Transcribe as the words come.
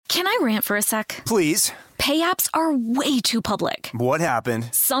Can I rant for a sec? Please. Pay apps are way too public. What happened?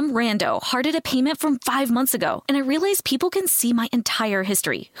 Some rando hearted a payment from 5 months ago, and I realized people can see my entire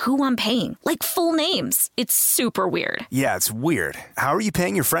history, who I'm paying, like full names. It's super weird. Yeah, it's weird. How are you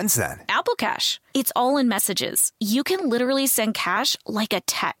paying your friends then? Apple Cash. It's all in messages. You can literally send cash like a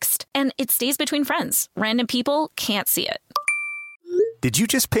text, and it stays between friends. Random people can't see it. Did you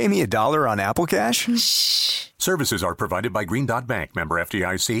just pay me $1 on Apple Cash? Shh. Services are provided by Green Dot Bank. Member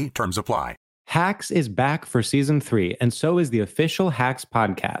FDIC. Terms apply. Hacks is back for season 3, and so is the official Hacks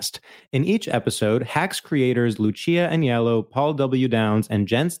podcast. In each episode, Hacks creators Lucia Aniello, Paul W. Downs, and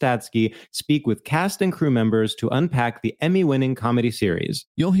Jen Statsky speak with cast and crew members to unpack the Emmy-winning comedy series.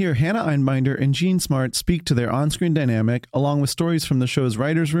 You'll hear Hannah Einbinder and Jean Smart speak to their on-screen dynamic, along with stories from the show's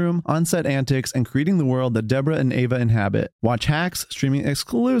writer's room, on-set antics, and creating the world that Deborah and Ava inhabit. Watch Hacks, streaming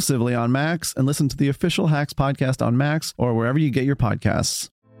exclusively on Max, and listen to the official Hacks podcast on Max or wherever you get your podcasts.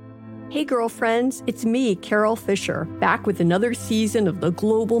 Hey girlfriends, it's me, Carol Fisher, back with another season of the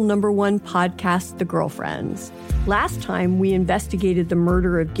global #1 podcast, The Girlfriends. Last time, we investigated the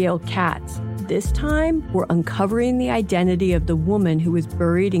murder of Gail Katz. This time, we're uncovering the identity of the woman who was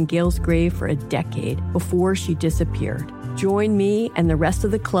buried in Gail's grave for a decade before she disappeared. Join me and the rest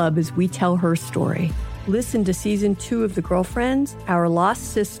of the club as we tell her story. Listen to Season 2 of The Girlfriends, Our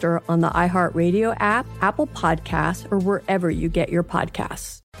Lost Sister on the iHeartRadio app, Apple Podcasts, or wherever you get your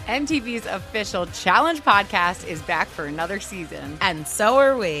podcasts. MTV's official Challenge podcast is back for another season. And so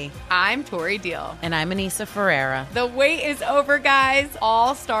are we. I'm Tori Deal. And I'm Anissa Ferreira. The wait is over, guys.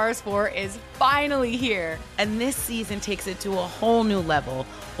 All Stars 4 is finally here. And this season takes it to a whole new level.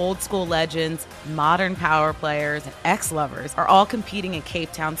 Old school legends, modern power players, and ex-lovers are all competing in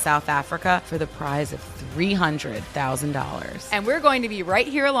Cape Town, South Africa for the prize of $300,000. And we're going to be right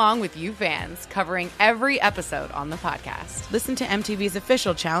here along with you fans, covering every episode on the podcast. Listen to MTV's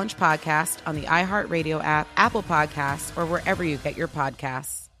official Challenge podcast on the iHeartRadio app, Apple Podcasts, or wherever you get your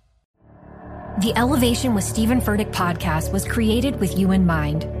podcasts. The Elevation with Stephen Furtick podcast was created with you in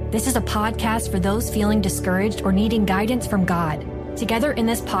mind. This is a podcast for those feeling discouraged or needing guidance from God. Together in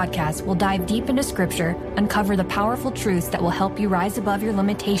this podcast, we'll dive deep into scripture, uncover the powerful truths that will help you rise above your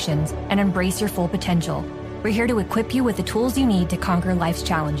limitations and embrace your full potential. We're here to equip you with the tools you need to conquer life's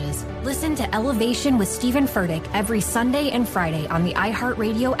challenges. Listen to Elevation with Stephen Furtick every Sunday and Friday on the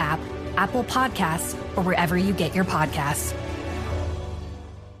iHeartRadio app, Apple Podcasts, or wherever you get your podcasts.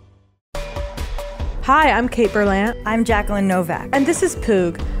 Hi, I'm Kate Berlant. I'm Jacqueline Novak. And this is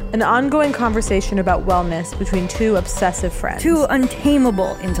Poog, an ongoing conversation about wellness between two obsessive friends. Two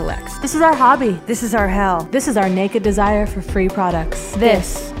untamable intellects. This is our hobby. This is our hell. This is our naked desire for free products.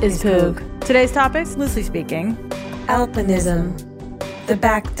 This is Poog. Today's topics, loosely speaking, alpinism, the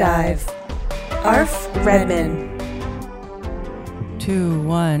back dive, Arf Redman. 2,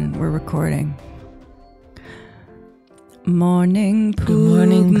 1, we're recording. Morning Poog. Good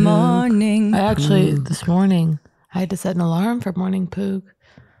morning, Poog. Morning. I actually, Poog. this morning, I had to set an alarm for morning Poog.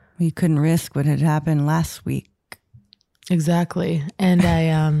 You couldn't risk what had happened last week. Exactly. And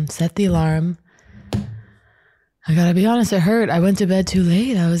I set the alarm. I gotta be honest, it hurt. I went to bed too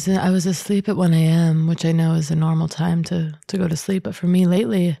late. I was asleep at 1 a.m., which I know is a normal time to go to sleep. But for me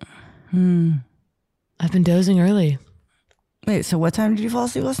lately, I've been dozing early. Wait, so what time did you fall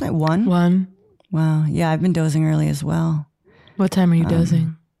asleep last night? 1? 1. Wow. Yeah, I've been dozing early as well. What time are you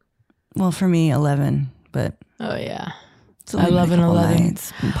dozing? Well, for me, 11, but... Oh, yeah. I love 11.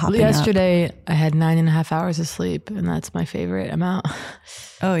 Yesterday, I had 9.5 hours of sleep, and that's my favorite amount.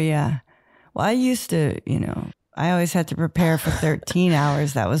 Oh, yeah. Well, I used to, I always had to prepare for 13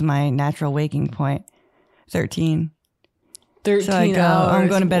 hours. That was my natural waking point. 13. 13 so I go, hours. I'm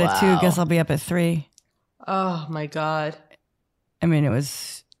going to bed at 2. Guess I'll be up at 3. Oh, my God. I mean, it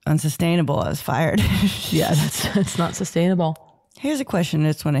was unsustainable. I was fired. Yeah, it's not sustainable. Here's a question I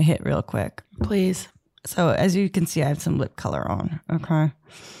just want to hit real quick. Please. So as you can see, I have some lip color on. Okay.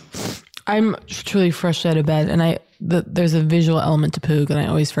 I'm truly fresh out of bed, and there's a visual element to Poog, and I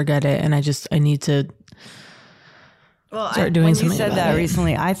always forget it, and I need to start doing something about it. When you said that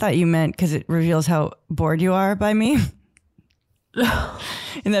recently, I thought you meant because it reveals how bored you are by me.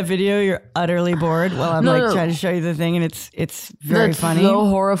 In that video, you're utterly bored while I'm trying to show you the thing, and it's very funny. That's so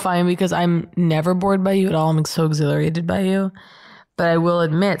horrifying because I'm never bored by you at all. I'm so exhilarated by you. But I will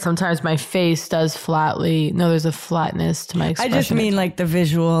admit, sometimes my face does there's a flatness to my expression. I just mean like the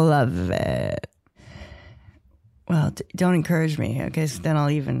visual of it. Well, don't encourage me, okay? So then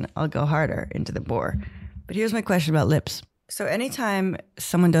I'll go harder into the bore. But here's my question about lips. So anytime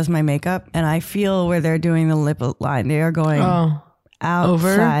someone does my makeup and I feel where they're doing the lip line, they are going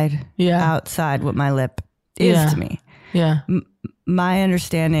outside what my lip is to me. Yeah. My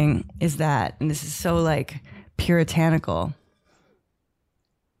understanding is that, and this is so like puritanical,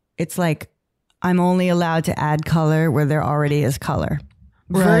 it's like I'm only allowed to add color where there already is color.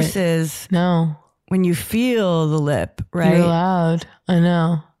 Right. Versus when you feel the lip, right? You're allowed. I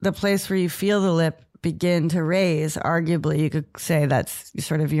know. The place where you feel the lip begin to raise, arguably, you could say that's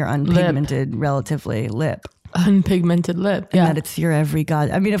sort of your unpigmented, relatively lip. Unpigmented lip, yeah. And that it's your every god.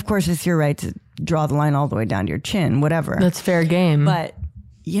 I mean, of course, it's your right to draw the line all the way down to your chin, whatever. That's fair game. But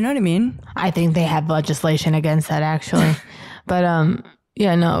you know what I mean? I think they have legislation against that, actually. But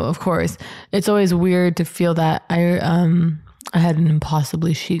yeah, no, of course. It's always weird to feel that. I had an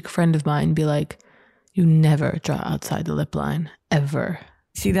impossibly chic friend of mine be like, you never draw outside the lip line, ever.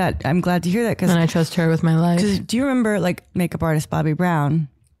 See that? I'm glad to hear that. And I trust her with my life. Do you remember like makeup artist Bobbi Brown?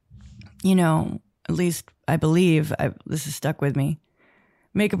 You know, at least I believe, this has stuck with me.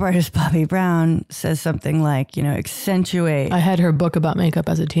 Makeup artist Bobbi Brown says something like, you know, accentuate. I had her book about makeup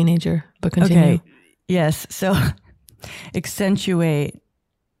as a teenager, but continue. Okay. Yes. So accentuate,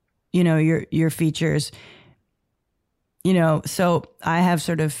 you know, your features, you know, so I have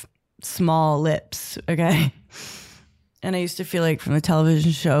sort of small lips. Okay. And I used to feel like from the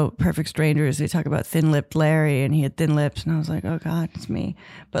television show Perfect Strangers, they talk about thin-lipped Larry, and he had thin lips, and I was like, oh God, it's me.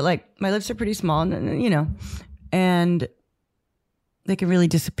 But like my lips are pretty small, and you know, and they can really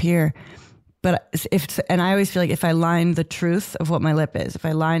disappear. But and I always feel like if I line the truth of what my lip is, if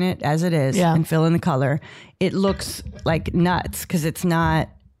I line it as it is and fill in the color, it looks like nuts because it's not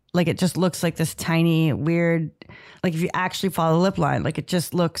like, it just looks like this tiny weird, like if you actually follow the lip line, like it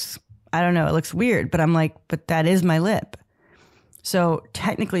just looks, I don't know, it looks weird, but I'm like, but that is my lip. So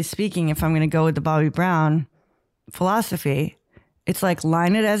technically speaking, if I'm going to go with the Bobbi Brown philosophy, it's like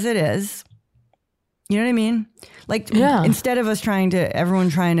line it as it is. You know what I mean? Like instead of everyone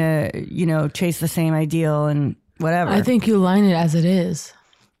trying to, you know, chase the same ideal and whatever. I think you line it as it is.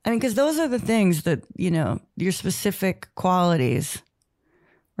 I mean, because those are the things that, you know, your specific qualities,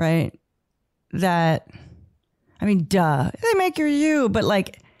 right? That, I mean, duh, they make you, but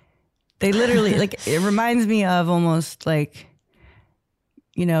like, they literally, like, it reminds me of almost like,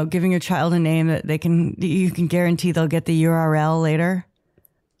 you know, giving your child a name that you can guarantee they'll get the URL later.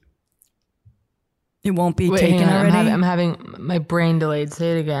 It won't be taken already. I'm having my brain delayed.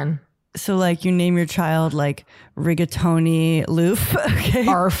 Say it again. So like you name your child like Rigatoni Loof. Okay.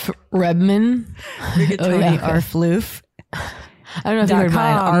 Arf Redman. Rigatoni Arf Loof. I don't know if you heard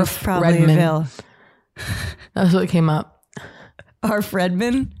mine. Arf Redman. That's what came up. Arf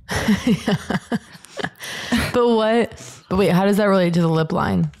Redman. But wait, how does that relate to the lip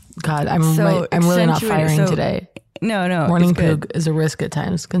line? God, I'm really not firing today. No. Morning poog is a risk at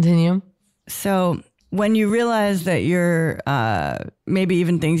times. Continue. So when you realize that your maybe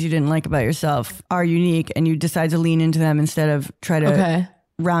even things you didn't like about yourself are unique and you decide to lean into them instead of try to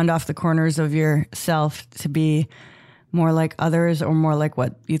round off the corners of yourself to be more like others or more like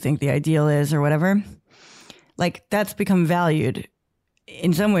what you think the ideal is or whatever, like that's become valued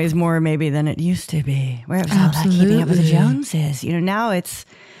in some ways more maybe than it used to be, where it was all about keeping up with the Joneses. You know, now it's,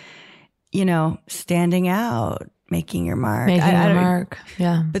 you know, standing out, making your mark.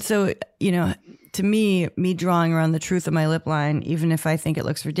 Yeah. But so, you know, to me drawing around the truth of my lip line, even if I think it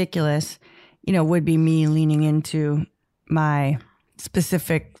looks ridiculous, you know, would be me leaning into my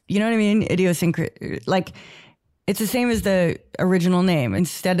specific, you know what I mean? Idiosyncrasy. Like, it's the same as the original name.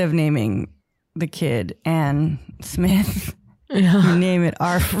 Instead of naming the kid Ann Smith, you name it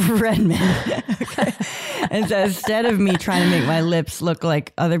Arf Redman. Okay. And so instead of me trying to make my lips look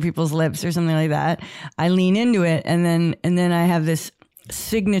like other people's lips or something like that, I lean into it, and then I have this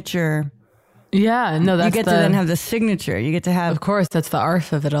signature. Yeah, no, that's you get to then have the signature. You get to have, of course, that's the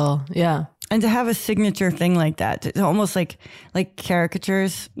Arf of it all. Yeah, and to have a signature thing like that, it's almost like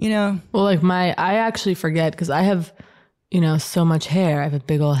caricatures, you know. Well, like I actually forget because I have, you know, so much hair. I have a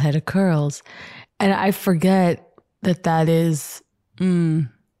big old head of curls, and I forget that is.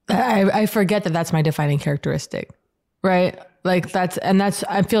 I forget that that's my defining characteristic, right? Like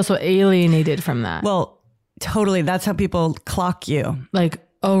I feel so alienated from that. Well, totally. That's how people clock you. Like,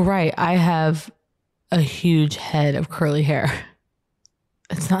 oh, right. I have a huge head of curly hair.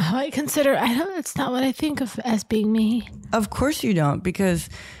 It's not how I consider. It's not what I think of as being me. Of course you don't, because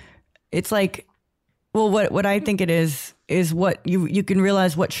it's like, well, what I think it is what you can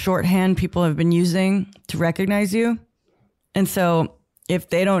realize what shorthand people have been using to recognize you. And so if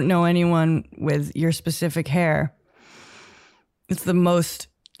they don't know anyone with your specific hair, it's the most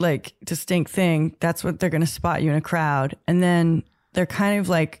like distinct thing. That's what they're going to spot you in a crowd. And then they're kind of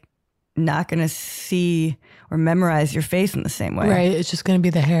like not going to see or memorize your face in the same way. Right. It's just going to be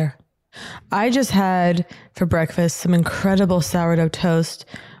the hair. I just had for breakfast some incredible sourdough toast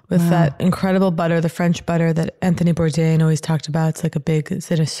with that incredible butter, the French butter that Anthony Bourdain always talked about. It's like it's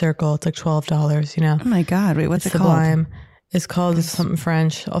in a circle. It's like $12, you know? Oh my God. Wait, what's it sublime. called? It's called something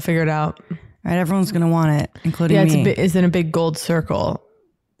French. I'll figure it out. All right. Everyone's going to want it, including me. It's in a big gold circle.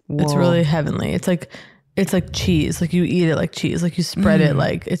 Whoa. It's really heavenly. It's like cheese. Like you eat it like cheese. Like you spread it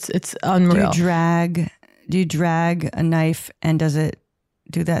like it's unreal. Do you drag a knife, and does it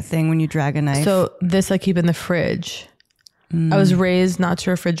do that thing when you drag a knife? So this I keep in the fridge. I was raised not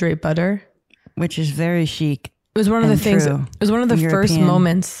to refrigerate butter, which is very chic. It was one of the things. It was one of the first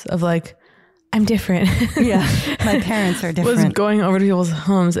moments of like, I'm different. Yeah, my parents are different. Was going over to people's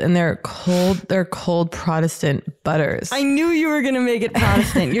homes and they're cold Protestant butters. I knew you were gonna make it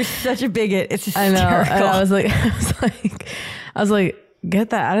Protestant. You're such a bigot. It's hysterical. I know. And I was like, get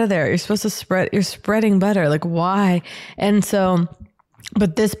that out of there. You're supposed to you're spreading butter. Like why? And so,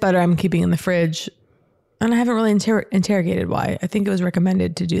 but this butter I'm keeping in the fridge. And I haven't really interrogated why. I think it was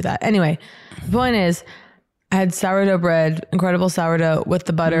recommended to do that. Anyway, the point is, I had sourdough bread, incredible sourdough with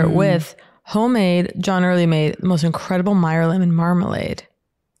the butter, with homemade, John Early made, the most incredible Meyer lemon marmalade.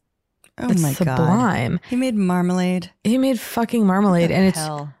 Oh it's my sublime. God. He made marmalade? He made fucking marmalade. And it's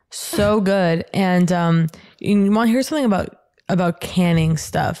so good. And you want to hear something about canning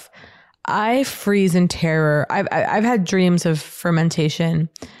stuff? I freeze in terror. I've had dreams of fermentation.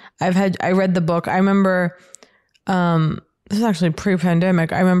 I read the book. I remember, this is actually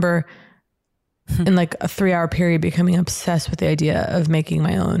pre-pandemic. I remember in like a 3-hour period becoming obsessed with the idea of making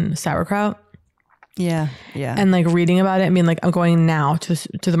my own sauerkraut. Yeah. Yeah. And like reading about it and being like, I'm going now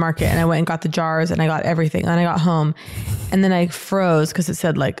to the market. And I went and got the jars and I got everything. And I got home and then I froze because it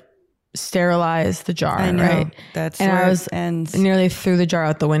said like sterilize the jar. I know. Right. That's and where I was it ends. Nearly threw the jar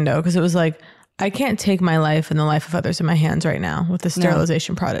out the window because it was like, I can't take my life and the life of others in my hands right now with the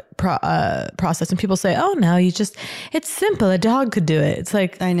sterilization process. And people say, oh no, it's simple. A dog could do it. It's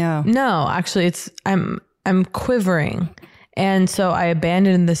like, I know. No, actually I'm quivering. And so I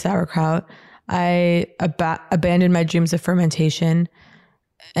abandoned the sauerkraut. I abandoned my dreams of fermentation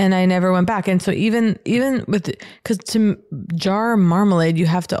and I never went back. And so even with, cause to jar marmalade, you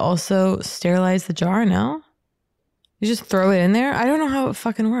have to also sterilize the jar. No? You just throw it in there? I don't know how it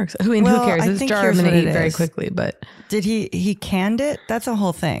fucking works. Who cares? This jar I'm going to eat very quickly, but... Did he canned it? That's a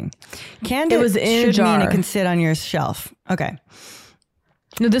whole thing. Canned it was in a jar. Mean it can sit on your shelf. Okay.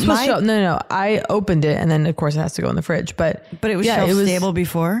 No, this was shelf. No. I opened it and then of course it has to go in the fridge, but it was shelf stable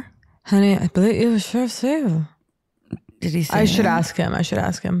before? Honey, I believe it was shelf stable. Did he say I should ask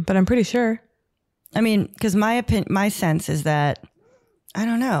him, but I'm pretty sure. I mean, because my sense is that, I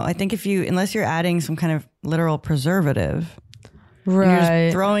don't know. I think unless you're adding some kind of literal preservative, right? You're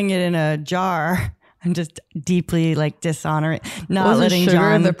just throwing it in a jar and just deeply like dishonoring, not letting sugar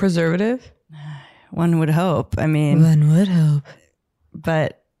John the preservative. One would hope. I mean, one would hope,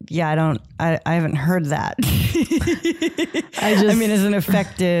 but yeah, I haven't heard that. I mean, as an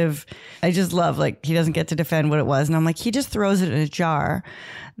effective, I just love like he doesn't get to defend what it was, and I'm like he just throws it in a jar.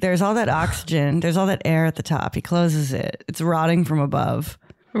 There's all that oxygen. There's all that air at the top. He closes it. It's rotting from above.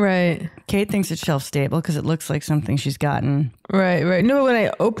 Right. Kate thinks it's shelf stable because it looks like something she's gotten. Right. No, but when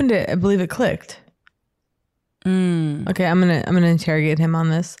I opened it, I believe it clicked. Okay, I'm gonna interrogate him on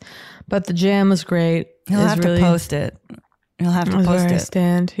this. But the jam was great. He'll have to post it. He'll have to post where it. I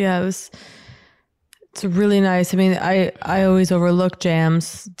stand. Yeah, it's really nice. I mean, I always overlook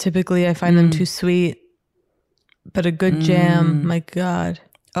jams. Typically, I find them too sweet. But a good jam, my God.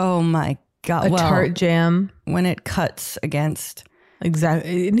 Oh my God. A tart jam. When it cuts against.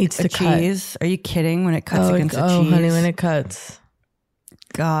 Exactly. It needs to cheese. cut. Are you kidding? When it cuts against a cheese. Oh, honey, when it cuts.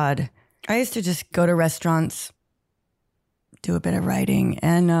 God. I used to just go to restaurants, do a bit of writing,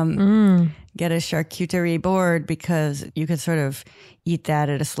 and get a charcuterie board because you could sort of eat that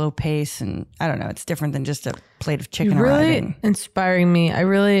at a slow pace. And I don't know, it's different than just a plate of chicken arriving. Inspiring me. I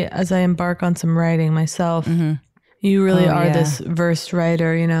really, as I embark on some writing myself, you really are this versed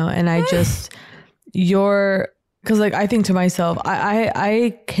writer, you know, and I just, because like I think to myself,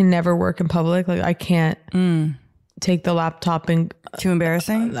 I can never work in public. Like I can't take the laptop and too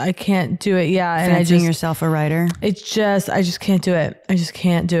embarrassing. I can't do it. Yeah. And I just yourself a writer. I just can't do it. I just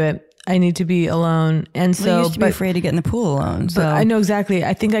can't do it. I need to be alone. And so, you used to be afraid to get in the pool alone. So I know exactly.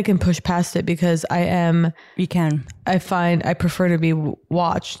 I think I can push past it because you can. I find I prefer to be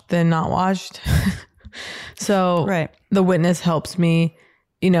watched than not watched. So the witness helps me.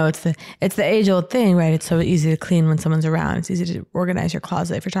 You know, it's the age old thing, right? It's so easy to clean when someone's around. It's easy to organize your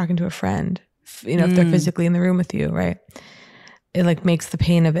closet if you're talking to a friend, you know, if they're physically in the room with you, right? it like makes the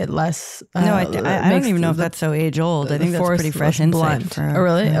pain of it less. No, I don't even know if that's so age old. I think that's pretty fresh insight. Oh,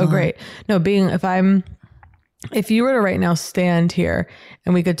 really? Oh, great. No, if you were to right now stand here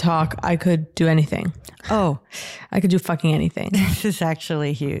and we could talk, I could do anything. Oh, I could do fucking anything. This is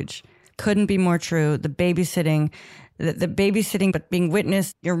actually huge. Couldn't be more true. The babysitting, but being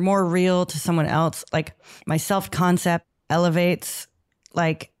witnessed, you're more real to someone else. Like my self-concept elevates.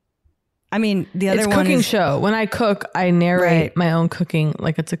 Like, I mean, the other one cooking is show. When I cook, I narrate my own cooking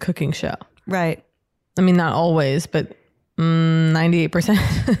like it's a cooking show. Right. I mean, not always, but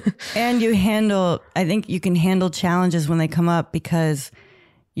 98%. And I think you can handle challenges when they come up because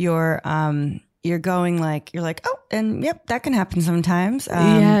you're going like, you're like, oh, and yep, that can happen sometimes.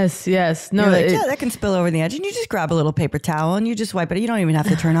 Yes. No, like, that can spill over the edge, and you just grab a little paper towel and you just wipe it. You don't even have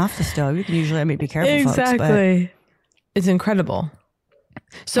to turn off the stove. You can usually, be careful, exactly. Folks, it's incredible.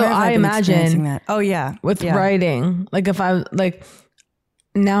 So I imagine that. Oh yeah. With writing, like if I like,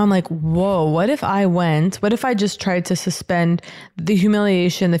 now I'm like, whoa, what if I just tried to suspend the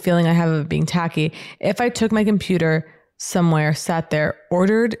humiliation, the feeling I have of being tacky? If I took my computer somewhere, sat there,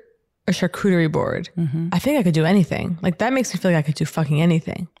 ordered a charcuterie board, I think I could do anything. Like that makes me feel like I could do fucking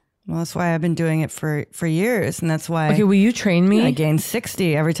anything. Well, that's why I've been doing it for years, and that's why. Okay, will you train me? I gain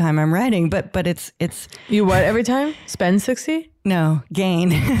 60 every time I'm writing, but it's you what every time? Spend 60? No,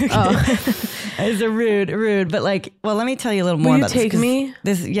 gain. Oh, it's a rude, but like, well, let me tell you a little more about this. Will you take me?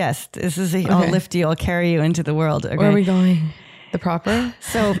 This is I'll lift you, I'll carry you into the world. Okay? Where are we going? The proper?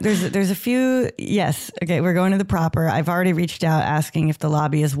 So there's a few. Yes. Okay. We're going to the proper. I've already reached out asking if the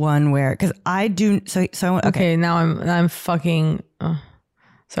lobby is one where, cause I do. So okay. Now I'm fucking,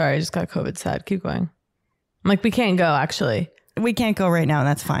 sorry. I just got COVID sad. Keep going. I'm like, we can't go actually. We can't go right now. And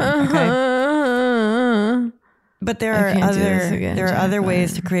that's fine. Okay. But there are other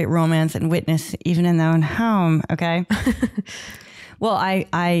ways to create romance and witness even in their own home. Okay. Well,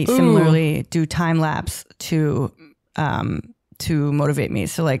 I similarly do time lapse to motivate me.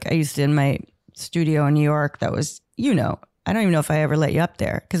 So like I used to in my studio in New York, that was, I don't even know if I ever let you up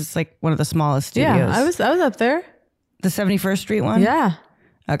there because it's like one of the smallest studios. Yeah, I was up there. The 71st Street one? Yeah.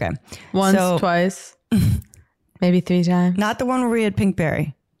 Okay. Once, twice, maybe 3 times. Not the one where we had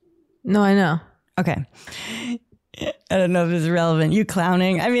Pinkberry. No, I know. Okay. I don't know if this is relevant. You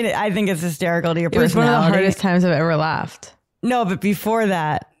clowning. I mean, I think it's hysterical to your personality. It was one of the hardest times I've ever laughed. No, but before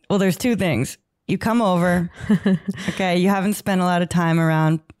that, well, there's 2 things. You come over, okay, you haven't spent a lot of time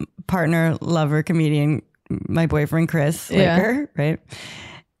around partner, lover, comedian, my boyfriend, Chris Laker, right?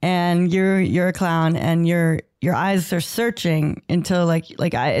 And you're a clown and your eyes are searching until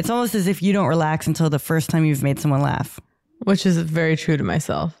it's almost as if you don't relax until the first time you've made someone laugh. Which is very true to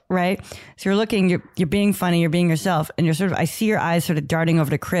myself. Right? So you're looking, you're being funny, you're being yourself, and I see your eyes sort of darting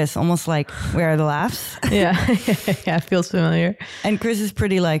over to Chris, almost like, where are the laughs? Yeah, it feels familiar. And Chris is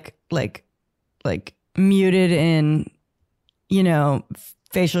pretty like muted in,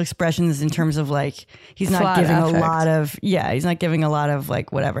 facial expressions in terms of like, he's not giving a lot of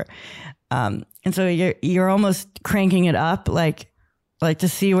like whatever. And so you're almost cranking it up, like to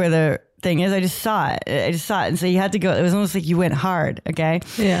see where the thing is. I just saw it. And so you had to go, it was almost like you went hard. Okay.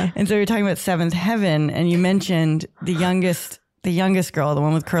 Yeah. And so you're talking about Seventh Heaven and you mentioned the youngest girl, the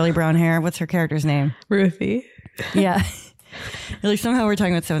one with curly brown hair. What's her character's name? Ruthie. Yeah. You're like, somehow we're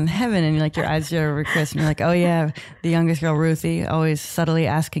talking about Seventh Heaven and you're like, your eyes are over Chris and you're like, oh yeah, the youngest girl, Ruthie, always subtly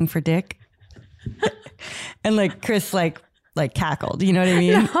asking for dick. And like Chris like cackled, you know what I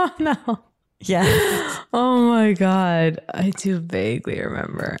mean? No. Yeah. Oh my God. I do vaguely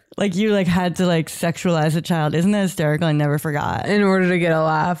remember. Like you had to sexualize a child. Isn't that hysterical? I never forgot. In order to get a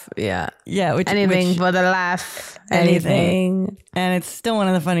laugh. Yeah. Yeah. Anything for the laugh. Anything. And it's still one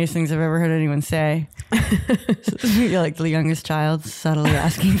of the funniest things I've ever heard anyone say. You're like the youngest child subtly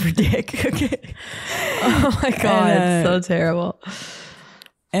asking for dick. Okay. Oh my God. It's so terrible.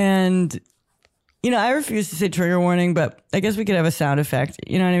 And I refuse to say trigger warning, but I guess we could have a sound effect.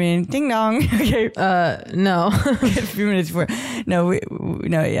 You know what I mean? Ding dong. Okay. No. A few minutes before. No,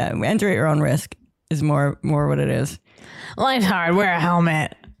 yeah. Enter at your own risk is more what it is. Life's hard. Wear a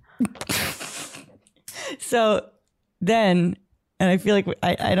helmet. So then, and I feel like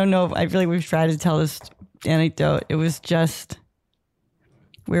I don't know. I feel like we've tried to tell this anecdote. It was just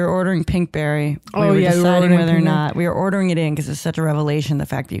we were ordering Pinkberry. We were deciding whether or not we were ordering it in because it's such a revelation. The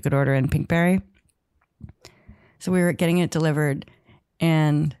fact that you could order in Pinkberry. So we were getting it delivered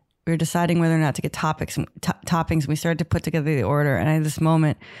and we were deciding whether or not to get toppings. And we started to put together the order. And I had this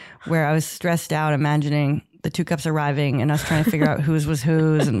moment where I was stressed out, imagining the 2 cups arriving and us trying to figure out whose was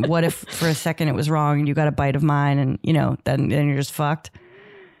whose. And what if for a second it was wrong and you got a bite of mine and, then you're just fucked.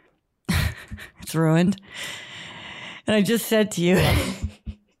 It's ruined. And I just said to you,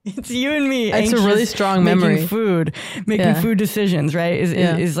 it's you and me. It's a really strong memory. Making food decisions, right?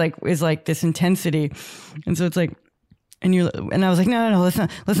 Is like this intensity. And so it's like, and I was like, no, let's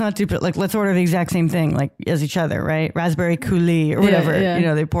not do it. Like, let's order the exact same thing, like as each other, right? Raspberry coulis or whatever,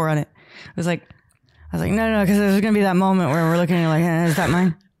 they pour on it. I was like, no, because there's going to be that moment where we're looking at it like, is that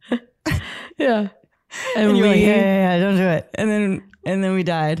mine? Yeah. And you're like, yeah, don't do it. And then we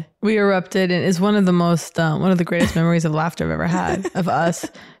died. We erupted, and it's one of the greatest memories of laughter I've ever had, of us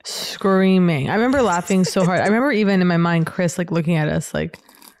screaming. I remember laughing so hard. I remember even in my mind, Chris like looking at us like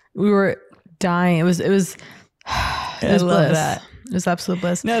we were dying. It was bliss. That. It was absolute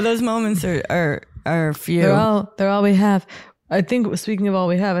bliss. No, those moments are few. They're all we have. I think, speaking of all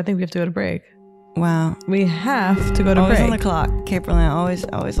we have, I think we have to go to break. Wow. We have to go to break. Always on the clock. Kate Berlin, always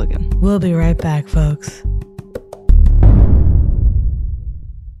looking. We'll be right back, folks.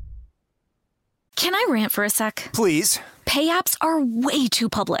 Can I rant for a sec? Please. Pay apps are way too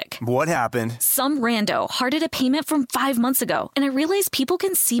public. What happened? Some rando hearted a payment from 5 months ago, and I realized people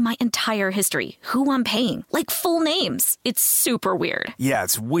can see my entire history, who I'm paying, like full names. It's super weird. Yeah,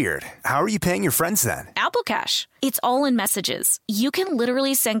 it's weird. How are you paying your friends then? Apple Cash. It's all in messages. You can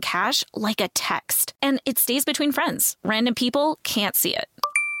literally send cash like a text, and it stays between friends. Random people can't see it.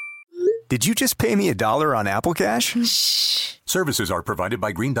 Did you just pay me $1 on Apple Cash? Shh. Services are provided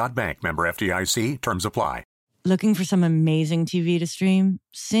by Green Dot Bank. Member FDIC. Terms apply. Looking for some amazing TV to stream?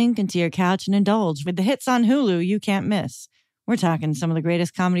 Sink into your couch and indulge with the hits on Hulu you can't miss. We're talking some of the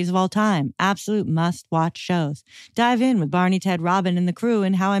greatest comedies of all time, absolute must-watch shows. Dive in with Barney, Ted, Robin, and the crew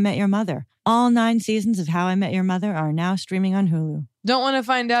in How I Met Your Mother. All 9 seasons of How I Met Your Mother are now streaming on Hulu. Don't want to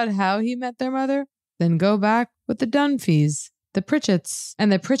find out how he met their mother? Then go back with the Dunphys, the Pritchetts, and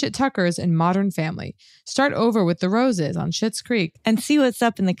the Pritchett Tuckers in Modern Family. Start over with the Roses on Schitt's Creek. And see what's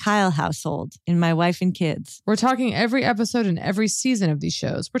up in the Kyle household in My Wife and Kids. We're talking every episode and every season of these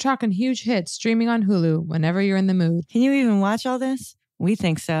shows. We're talking huge hits streaming on Hulu whenever you're in the mood. Can you even watch all this? We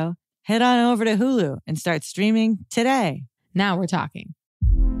think so. Head on over to Hulu and start streaming today. Now we're talking.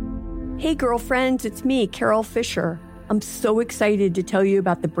 Hey, girlfriends, it's me, Carol Fisher. I'm so excited to tell you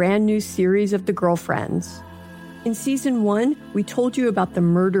about the brand new series of The Girlfriends. In season 1, we told you about the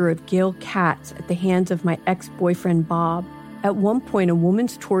murder of Gail Katz at the hands of my ex-boyfriend, Bob. At one point, a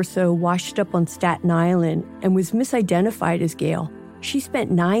woman's torso washed up on Staten Island and was misidentified as Gail. She spent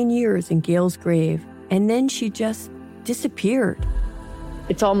 9 years in Gail's grave, and then she just disappeared.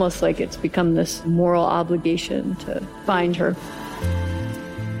 It's almost like it's become this moral obligation to find her.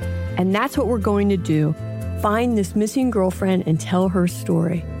 And that's what we're going to do. Find this missing girlfriend and tell her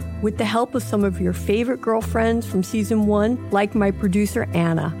story. With the help of some of your favorite girlfriends from season 1, like my producer,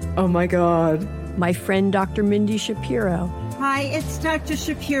 Anna. Oh my God. My friend, Dr. Mindy Shapiro. Hi, it's Dr.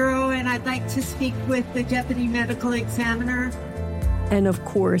 Shapiro, and I'd like to speak with the deputy medical examiner. And of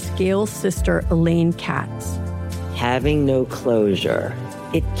course, Gail's sister, Elaine Katz. Having no closure,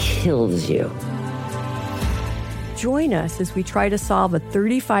 it kills you. Join us as we try to solve a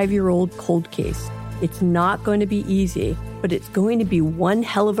 35-year-old cold case. It's not going to be easy, but it's going to be one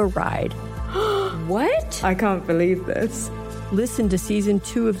hell of a ride. What? I can't believe this. Listen to season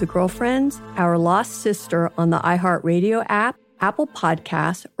 2 of The Girlfriends, Our Lost Sister on the iHeartRadio app, Apple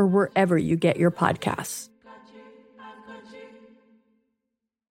Podcasts, or wherever you get your podcasts.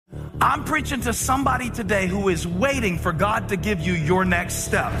 I'm preaching to somebody today who is waiting for God to give you your next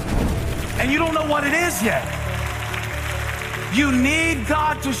step. And you don't know what it is yet. You need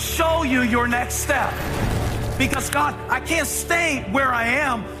God to show you your next step. Because God, I can't stay where I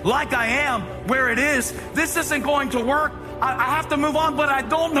am, like I am, where it is. This isn't going to work. I have to move on, but I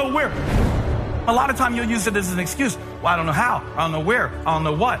don't know where. A lot of time you'll use it as an excuse. Well, I don't know how. I don't know where. I don't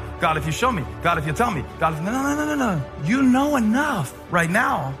know what. God, if you show me. God, if you tell me. God, if... No. You know enough right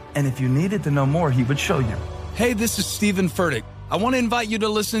now. And if you needed to know more, he would show you. Hey, this is Stephen Furtick. I want to invite you to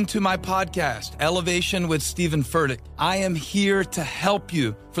listen to my podcast, Elevation with Stephen Furtick. I am here to help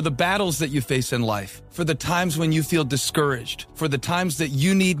you for the battles that you face in life, for the times when you feel discouraged, for the times that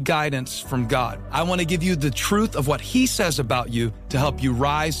you need guidance from God. I want to give you the truth of what he says about you to help you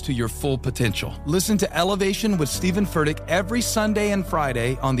rise to your full potential. Listen to Elevation with Stephen Furtick every Sunday and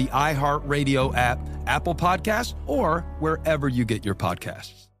Friday on the iHeartRadio app, Apple Podcasts, or wherever you get your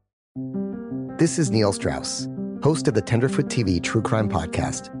podcasts. This is Neil Strauss, host of the Tenderfoot TV True Crime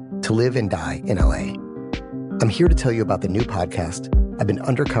Podcast, To Live and Die in LA. I'm here to tell you about the new podcast I've been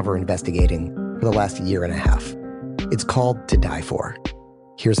undercover investigating for the last year and a half. It's called To Die For.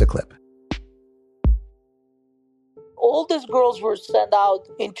 Here's a clip. All these girls were sent out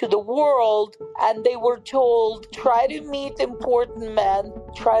into the world and they were told, try to meet important men,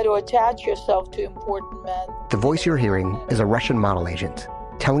 try to attach yourself to important men. The voice you're hearing is a Russian model agent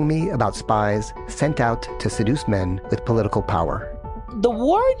telling me about spies sent out to seduce men with political power. The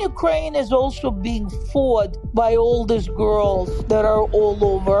war in Ukraine is also being fought by all these girls that are all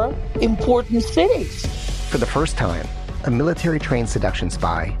over important cities. For the first time, a military-trained seduction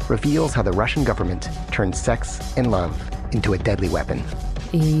spy reveals how the Russian government turned sex and love into a deadly weapon.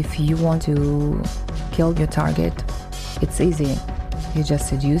 If you want to kill your target, it's easy. You just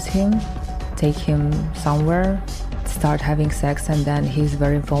seduce him, take him somewhere, start having sex, and then he's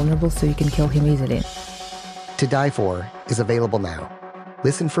very vulnerable, so you can kill him easily. To Die For is available now.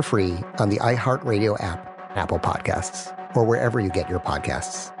 Listen for free on the iHeartRadio app, Apple Podcasts, or wherever you get your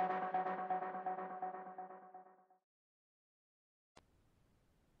podcasts.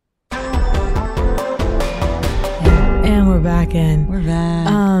 And we're back in. We're back.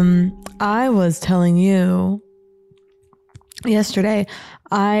 I was telling you yesterday,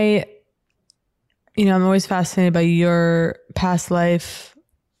 I'm always fascinated by your past life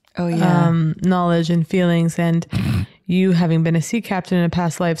knowledge and feelings, and you having been a sea captain in a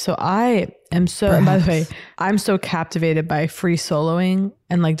past life. So I am and by the way, I'm so captivated by free soloing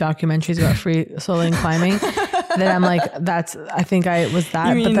and like documentaries about free soloing climbing that I'm like, I think I was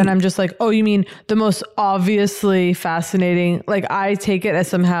that. But then I'm just like, oh, you mean the most obviously fascinating, like I take it as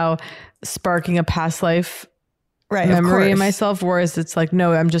somehow sparking a past life memory in myself, whereas it's like,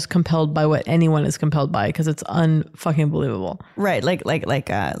 no, I'm just compelled by what anyone is compelled by because it's unfucking believable. Right. Well,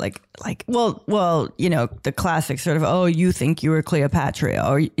 the classic sort of, oh, you think you were Cleopatra,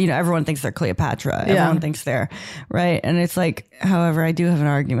 or, everyone thinks they're Cleopatra. Everyone thinks they're right. And it's like, however, I do have an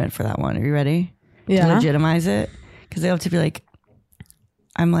argument for that one. Are you ready? Yeah. To legitimize it? Because they have to be like,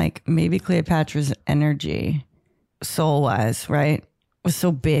 I'm like, maybe Cleopatra's energy, soul wise, right, was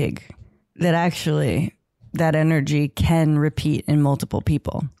so big that actually that energy can repeat in multiple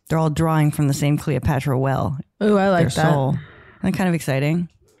people. They're all drawing from the same Cleopatra well. Oh, I like that. Soul. That's kind of exciting.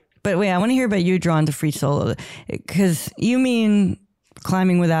 But wait, I want to hear about you drawn to free solo, because you mean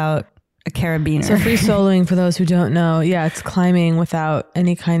climbing without a carabiner. So free soloing, for those who don't know, it's climbing without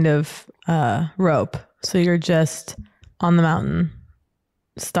any kind of rope. So you're just on the mountain,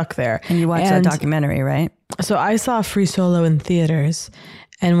 stuck there. And you watched that documentary, right? So I saw free solo in theaters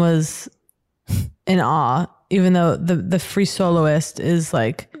and was in awe, even though the free soloist is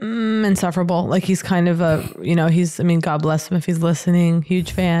like insufferable. Like he's kind of God bless him if he's listening,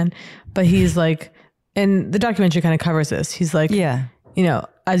 huge fan, but he's like, and the documentary kind of covers this. He's like, as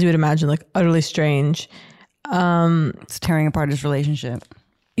you would imagine, like utterly strange. It's tearing apart his relationship.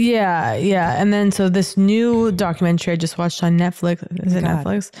 Yeah. And then so this new documentary I just watched on Netflix,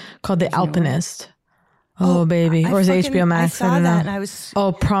 Netflix, called The Alpinist. Oh, baby. Or is it HBO Max? I saw don't know. that and I was...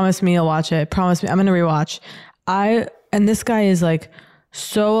 Oh, promise me you'll watch it. Promise me. I'm going to rewatch. And this guy is like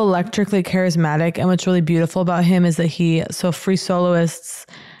so electrically charismatic. And what's really beautiful about him is that free soloists,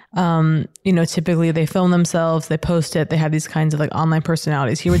 typically they film themselves, they post it, they have these kinds of like online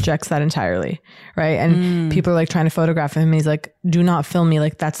personalities. He rejects that entirely. Right. And people are like trying to photograph him. And he's like, do not film me.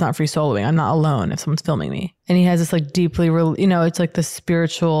 Like that's not free soloing. I'm not alone if someone's filming me. And he has this like deeply, it's like the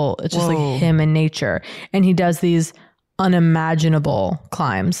spiritual, it's just like him and nature. And he does these unimaginable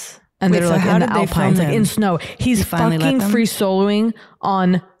climbs. And they're like in the Alpines, like in snow. He's fucking free soloing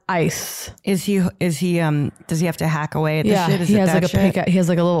on ice. Does he have to hack away at the shit? He has like a pickaxe. He has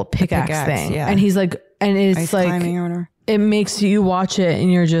like a little pickaxe thing. Yeah. And he's like, and it's ice like, climbing or whatever. It makes you watch it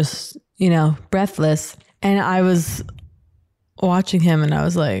and you're just, breathless. And I was watching him and I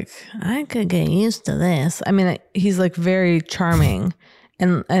was like, I could get used to this. I mean, he's like very charming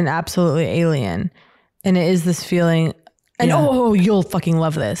and absolutely alien. And it is this feeling. And you'll fucking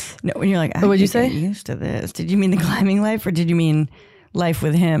love this. No, when you're like, what'd you say? Get used to this. Did you mean the climbing life, or did you mean life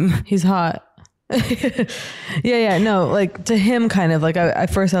with him? He's hot. No, like to him, kind of like at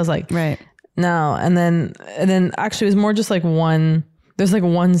first I was like, right, no, and then actually it was more just like there's like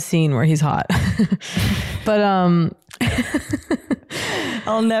one scene where he's hot, but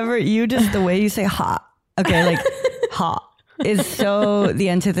I'll never. The way you say hot, okay, like hot is so the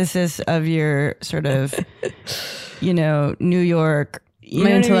antithesis of your sort of, New York.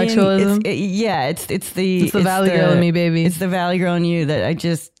 My intellectualism. It's the Valley Girl in me, baby. It's the Valley Girl in you that I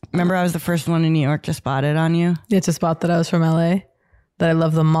just remember. I was the first one in New York to spot it on you. Yeah, to spot that I was from LA. That I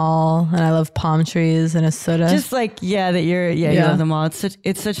love the mall and I love palm trees and a soda. Just like you love the mall.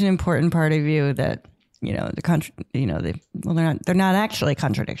 It's such an important part of you that they're not actually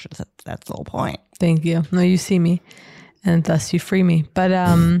contradictions. That's the whole point. Thank you. No, you see me, and thus you free me. But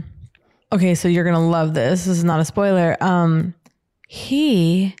okay, so you're gonna love this. This is not a spoiler.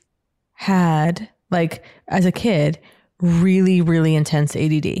 He had, like, as a kid, really, really intense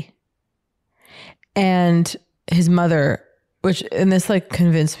ADD. And his mother, and this like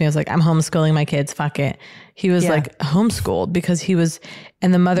convinced me, I was like, I'm homeschooling my kids, fuck it. He was like homeschooled because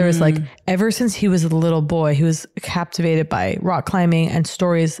and the mother was like, ever since he was a little boy, he was captivated by rock climbing and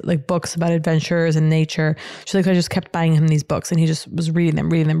stories, like books about adventures and nature. She's like, I just kept buying him these books and he just was reading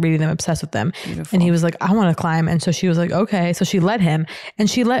them, obsessed with them. Beautiful. And he was like, I want to climb. And so she was like, okay. So she let him, and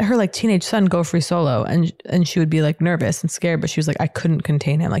she let her like teenage son go free solo. And she would be like nervous and scared, but she was like, I couldn't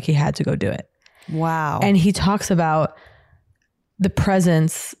contain him. Like he had to go do it. Wow. And he talks about the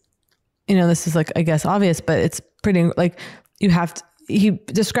presence, this is like, I guess obvious, but it's pretty like he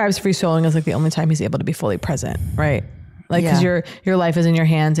describes free soloing as like the only time he's able to be fully present, right? Like, cause your life is in your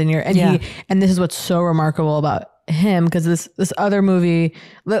hands and and this is what's so remarkable about him. Cause this other movie,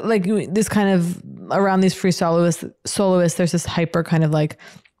 like this kind of around these free soloists, there's this hyper kind of like,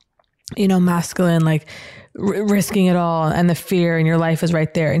 masculine, like risking it all and the fear, and your life is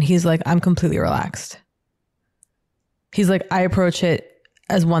right there. And he's like, I'm completely relaxed. He's like, I approach it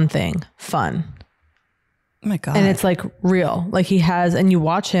as one thing, fun. Oh my God. And it's like real. Like he has, and you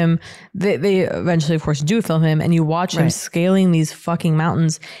watch him, they eventually of course do film him, and you watch him scaling these fucking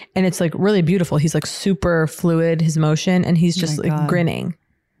mountains, and it's like really beautiful. He's like super fluid, his motion, and he's just like grinning.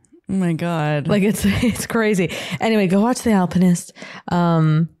 Oh my God. Like it's crazy. Anyway, go watch The Alpinist.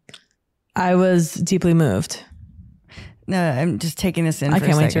 I was deeply moved. No, I'm just taking this in. I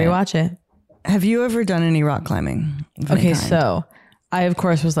can't wait to rewatch it. Have you ever done any rock climbing? Okay, so I of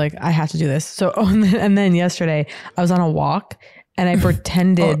course was like, I have to do this. So and then yesterday I was on a walk and I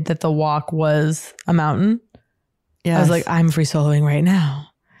pretended that the walk was a mountain. Yes. I was like, I'm free soloing right now.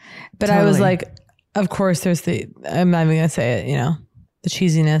 But I was like, of course there's I'm not even gonna say it, the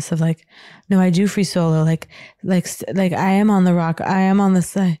cheesiness of like, no, I do free solo. Like I am on the rock. I am on the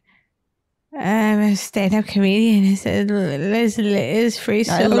side. I'm a stand-up comedian. I said, Liz free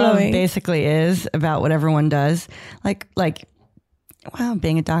soloing. I love basically is about what everyone does. Like, well,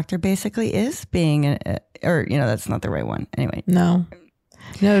 being a doctor basically is being that's not the right one. Anyway. No,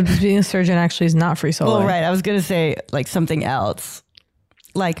 being a surgeon actually is not free soloing. Well, right. I was going to say like something else.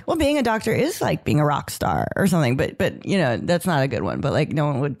 Like, well, being a doctor is like being a rock star or something, but that's not a good one. But like, no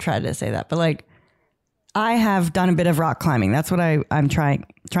one would try to say that. But like, I have done a bit of rock climbing. That's what I'm trying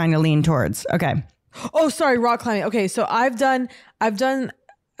to lean towards. Okay. Oh, sorry, rock climbing. Okay, so I've done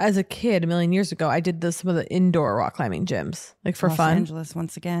as a kid a million years ago. I did some of the indoor rock climbing gyms, like for fun. Los Angeles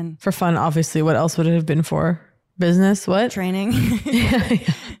once again. For fun, obviously. What else would it have been for? Business? What? Training. yeah.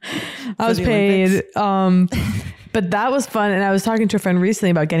 I was paid. But that was fun. And I was talking to a friend recently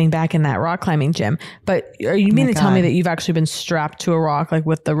about getting back in that rock climbing gym. But are you mean to tell me that you've actually been strapped to a rock, like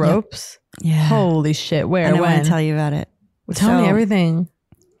with the ropes? Yeah. Holy shit. Where? I When? want to tell you about it. Tell me everything.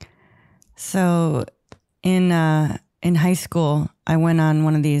 So in high school, I went on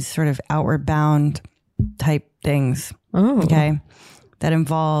one of these sort of outward bound type things. Oh. Okay. That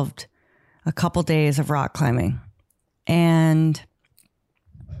involved a couple days of rock climbing. And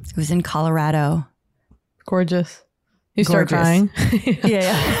it was in Colorado. Gorgeous. You start crying.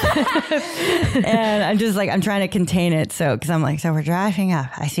 Yeah. And I'm just like, I'm trying to contain it. So, cause I'm like, so we're driving up.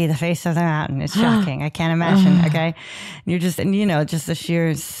 I see the face of the mountain. It's shocking. I can't imagine. Okay. And you're just, just the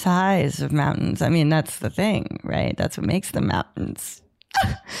sheer size of mountains. I mean, that's the thing, right? That's what makes them mountains.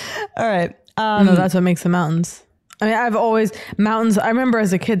 All right. No, that's what makes the mountains. I mean, I've always mountains. I remember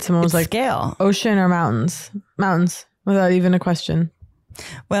as a kid, someone was like, scale, ocean or mountains, without even a question.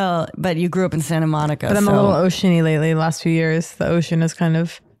 Well, but you grew up in Santa Monica. But I'm a little oceany lately. The last few years, the ocean has kind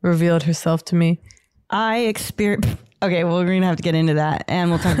of revealed herself to me. Okay, well, we're going to have to get into that. And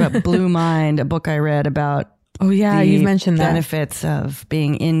we'll talk about Blue Mind, a book I read about. Oh, yeah, you've mentioned that. Benefits of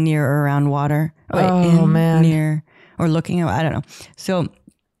being in, near, or around water. Man. Near, or looking at, I don't know. So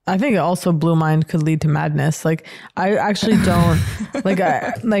I think also Blue Mind could lead to madness. Like, I actually don't,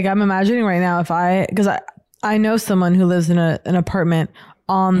 I'm imagining right now because I know someone who lives in an apartment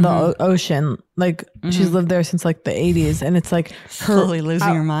on the ocean. Like she's lived there since like the 80s, and it's like her slowly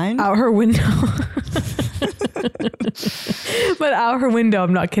losing her mind out her window. But out her window,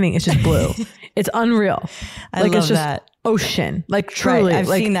 I'm not kidding. It's just blue. It's unreal. I love it's just that. Ocean. Like truly, right. I've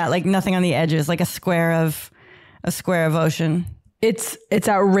seen that. Like nothing on the edges, like a square of ocean. It's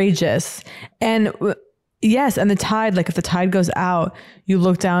outrageous. And yes, and the tide, like if the tide goes out, you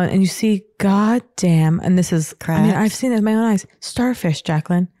look down and you see, goddamn, and this is crabs. I mean, I've seen it with my own eyes. Starfish,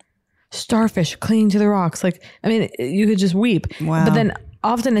 Jacqueline. Starfish clinging to the rocks. Like, I mean, you could just weep. Wow. But then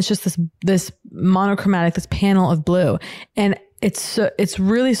often it's just this monochromatic, this panel of blue. And it's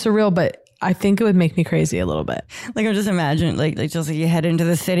really surreal, but I think it would make me crazy a little bit. Like I'm just imagining, like just like you head into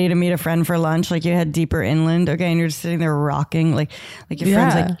the city to meet a friend for lunch, like you head deeper inland, okay, and you're just sitting there rocking, like your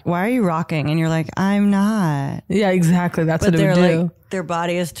friend's like, "Why are you rocking?" And you're like, "I'm not." Yeah, exactly. That's what it would do. Like, their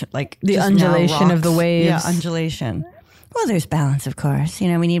body is like the undulation of the waves. Yeah, undulation. Well, there's balance, of course. You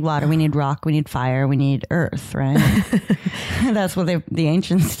know, we need water, we need rock, we need fire, we need earth, right? That's what the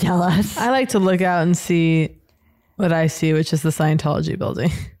ancients tell us. I like to look out and see what I see, which is the Scientology building.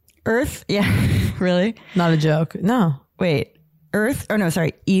 Earth? Yeah. Really? Not a joke. No. Wait. Earth? Oh, no,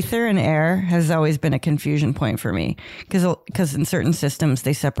 sorry. Ether and air has always been a confusion point for me. Because in certain systems,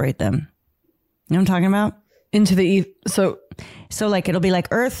 they separate them. You know what I'm talking about? Into the ether. So like it'll be like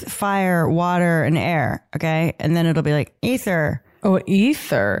earth, fire, water, and air. Okay. And then it'll be like ether. Oh,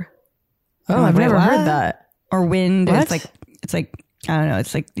 ether. Oh, I've never heard that. Or wind. What? It's like, I don't know.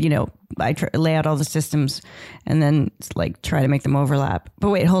 It's like, you know, I lay out all the systems and then like try to make them overlap.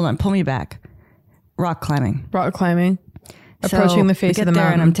 But wait, hold on. Pull me back. Rock climbing. Approaching the face of the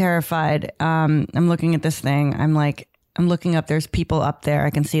mountain. And I'm terrified. I'm looking at this thing. I'm looking up. There's people up there. I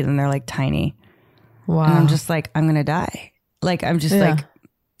can see them. They're like tiny. Wow. And I'm just like, I'm going to die. Like, I'm just like,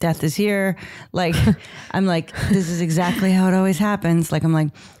 death is here. Like, I'm like, this is exactly how it always happens. Like, I'm like,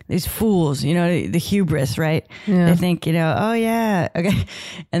 these fools, you know, the hubris, right? Yeah. They think, you know, oh yeah, okay.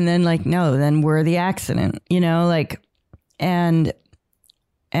 And then like, no, then we're the accident, you know, like, and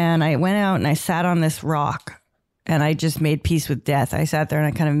I went out and I sat on this rock and I just made peace with death. I sat there and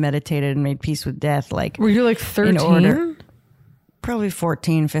I kind of meditated and made peace with death. Like, were you like 13? In order. Probably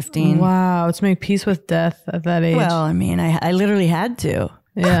 14, 15. Wow. To make peace with death at that age. Well, I mean, I literally had to.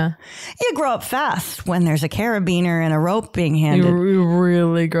 Yeah. You grow up fast when there's a carabiner and a rope being handed. You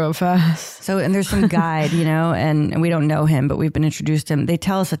really grow up fast. So, and there's some guide, you know, and we don't know him, but we've been introduced to him. They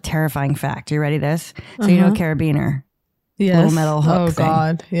tell us a terrifying fact. You ready this? So you know a carabiner? Yes. Little metal hook thing.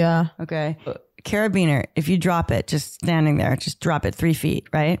 God. Yeah. Okay. Carabiner, if you drop it, just standing there, just drop it 3 feet,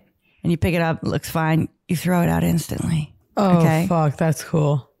 right? And you pick it up, it looks fine. You throw it out instantly. Oh, okay? Fuck. That's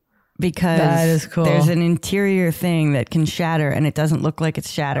cool. Because that is cool. There's an interior thing that can shatter and it doesn't look like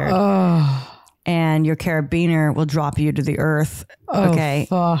it's shattered. Oh. And your carabiner will drop you to the earth. Oh, okay.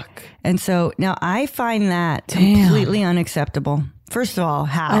 Fuck. And so now I find that completely unacceptable. First of all,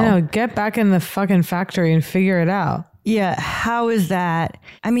 how? I know. Get back in the fucking factory and figure it out. Yeah. How is that?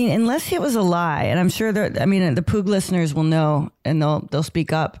 I mean, unless it was a lie, and I'm sure that, I mean, the Poog listeners will know and they'll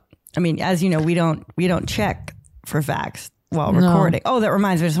speak up. I mean, as you know, we don't check for facts while recording. Oh, that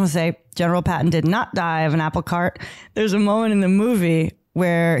reminds me. I just want to say General Patton did not die of an apple cart. There's a moment in the movie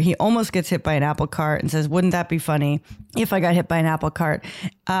where he almost gets hit by an apple cart and says, wouldn't that be funny if I got hit by an apple cart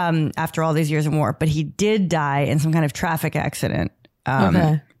after all these years of war? But he did die in some kind of traffic accident.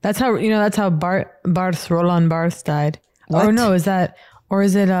 Okay. That's how, you know, that's how Roland Barthes died. What? Or no, is it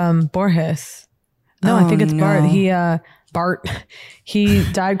Borges? No, I think it's Bart.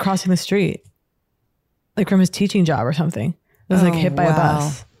 He died crossing the street. Like from his teaching job or something. It was like hit by a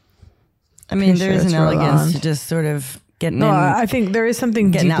bus. I mean, there is an elegance to just sort of getting in. I think there is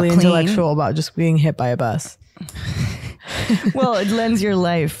something deeply intellectual about just being hit by a bus. Well, it lends your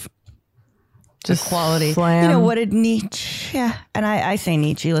life just quality. Slam. You know, what did Nietzsche, and I say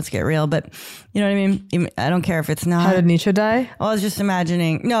Nietzsche, let's get real, but you know what I mean? I don't care if it's not. How did Nietzsche die? Well, I was just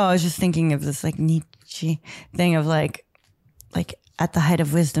thinking of this like Nietzsche thing of like at the height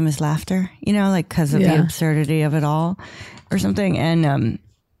of wisdom is laughter, you know, like because of the absurdity of it all or something. And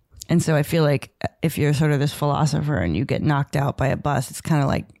so I feel like if you're sort of this philosopher and you get knocked out by a bus, it's kind of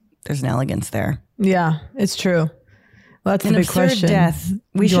like there's an elegance there. Yeah, it's true. Well, that's the big question. Death.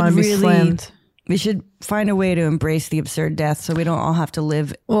 We should find a way to embrace the absurd death so we don't all have to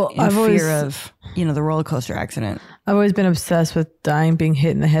live in fear of, you know, the roller coaster accident. I've always been obsessed with dying, being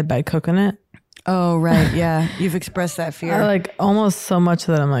hit in the head by coconut. Oh, right. Yeah. You've expressed that fear. I like almost so much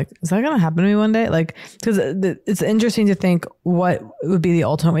that I'm like, is that going to happen to me one day? Like, because it's interesting to think what would be the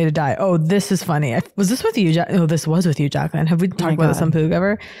ultimate way to die. Oh, this is funny. Was this with you? Oh, this was with you, Jacqueline. Have we talked about this on Poog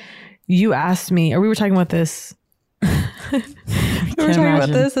ever? You asked me, or we were talking about this. We were talking about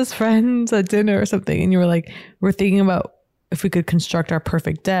this as friends at dinner or something. And you were like, we're thinking about if we could construct our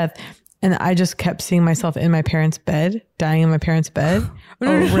perfect death. And I just kept seeing myself in my parents' bed, dying in my parents' bed.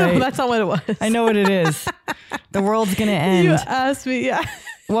 No, that's not what it was. I know what it is. The world's going to end. You asked me, yeah.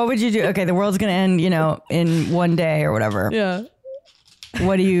 What would you do? Okay, the world's going to end, you know, in one day or whatever. Yeah.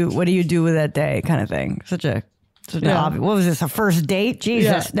 What do you do with that day kind of thing? Such an obvious. What was this, a first date?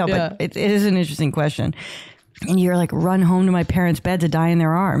 Jesus. Yeah, but it is an interesting question. And you're like, run home to my parents' bed to die in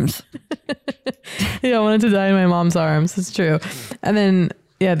their arms. Yeah, I wanted to die in my mom's arms. It's true. And then...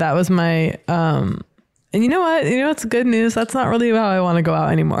 yeah, that was my And you know what? You know what's good news? That's not really how I want to go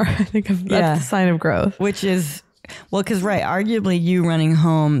out anymore. I think that's the sign of growth. Which is, well, because arguably you running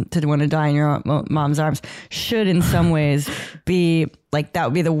home to want to die in your mom's arms should in some ways be like, that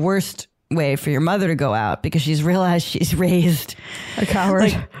would be the worst way for your mother to go out because she's realized she's raised a coward.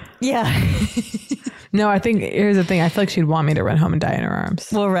 Like, yeah. No, I think here's the thing. I feel like she'd want me to run home and die in her arms.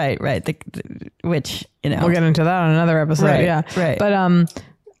 Well, right. Which, we'll get into that on another episode. Right, yeah. Right. But,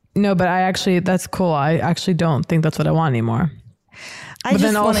 no, but that's cool. I actually don't think that's what I want anymore. I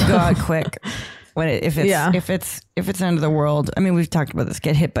just want to go out quick if it's end of the world. I mean, we've talked about this,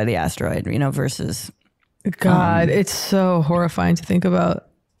 get hit by the asteroid, versus. God, it's so horrifying to think about.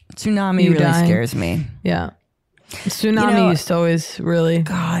 Tsunami really dying. Scares me. Yeah. Tsunami used to always really.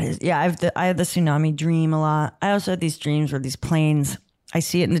 God, I have the tsunami dream a lot. I also have these dreams where these planes, I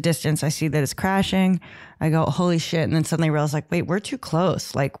see it in the distance. I see that it's crashing. I go, holy shit. And then suddenly I realize, like, wait, we're too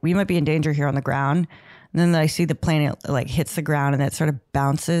close. Like, we might be in danger here on the ground. And then I see the plane, it like hits the ground and it sort of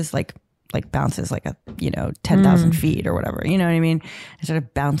bounces, like a, 10,000 feet or whatever. You know what I mean? It's sort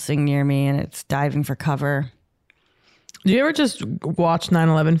of bouncing near me and it's diving for cover. Do you ever just watch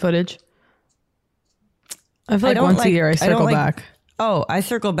 9/11 footage? I feel like once a year I circle back. Oh, I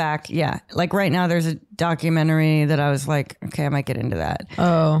circle back. Yeah. Like right now there's a documentary that I was like, okay, I might get into that.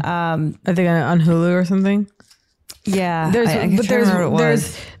 Oh, I think on Hulu or something. Yeah.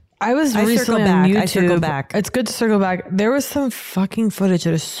 I was recently on YouTube. I circle back. It's good to circle back. There was some fucking footage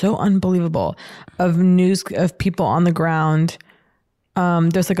that is so unbelievable of people on the ground.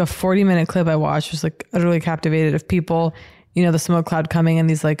 There's like a 40-minute clip I watched, was like utterly captivated of people, the smoke cloud coming and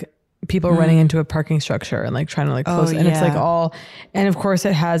these like people running into a parking structure and like trying to like close and it's like all, and of course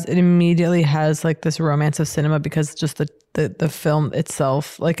it immediately has like this romance of cinema because just the film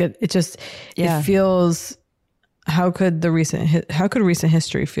itself, like it feels, how could recent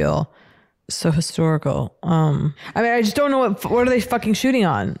history feel so historical? I mean, I just don't know what are they fucking shooting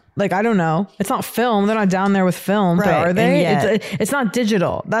on? Like, I don't know. It's not film. They're not down there with film, right. Are they? It's not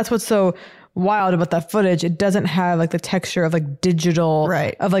digital. That's what's so wild about that footage. It doesn't have like the texture of like digital,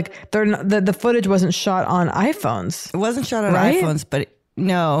 right? Of like the footage wasn't shot on iPhones. It wasn't shot on iPhones, but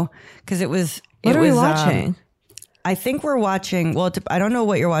no, because it was. What are we watching? I think we're watching. Well, I don't know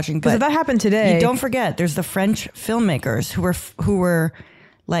what you're watching, but if that happened today, don't forget there's the French filmmakers who were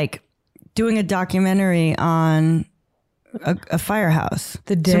like doing a documentary on a firehouse.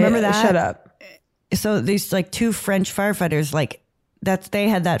 So remember that? Shut up. So these like two French firefighters, like they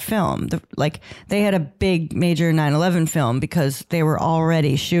had that film. They had a big major 9/11 film because they were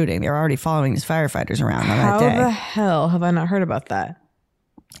already shooting. They were already following these firefighters around on that day. How the hell have I not heard about that?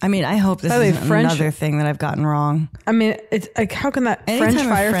 I mean, I hope this is another thing that I've gotten wrong. I mean, it's like, how can that French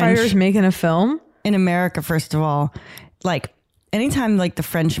firefighters making a film? In America, first of all, like anytime like the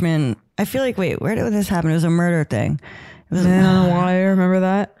Frenchmen, I feel like, wait, where did this happen? It was a murder thing. It was Man on the Wire, remember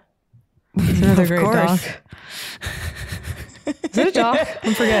that? It's another great doc. Is it a doc?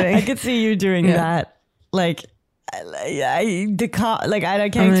 I'm forgetting. I could see you doing that. Like, I can't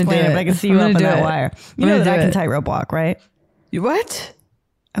explain it, but I can see you up on that wire. You know that I can tightrope walk, right? You what?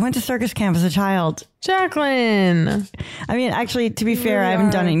 I went to circus camp as a child. Jacqueline. I mean, actually, to be fair, I haven't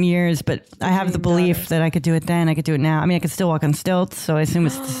done it in years, but I have the belief that I could do it then. I could do it now. I mean, I could still walk on stilts, so I assume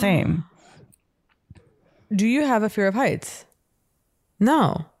it's the same. Do you have a fear of heights?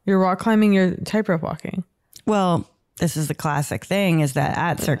 No. You're rock climbing, you're tightrope walking. Well, this is the classic thing, is that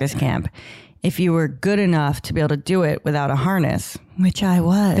at circus camp, if you were good enough to be able to do it without a harness, which I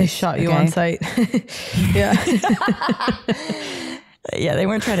was. They shot you on sight. Yeah. Yeah, they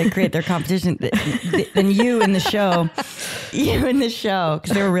weren't trying to create their competition. Then you in the show,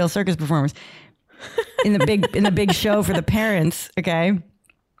 because they were real circus performers in the big show for the parents. Okay,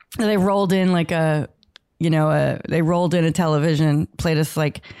 they rolled in they rolled in a television, played us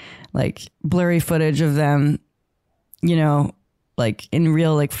like blurry footage of them, like in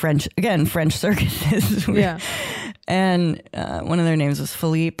real like French circuses. Yeah, and one of their names was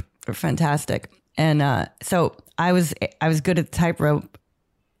Philippe. Fantastic. And so I was good at tightrope.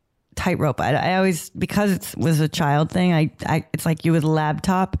 I always, because it was a child thing, it's like you with a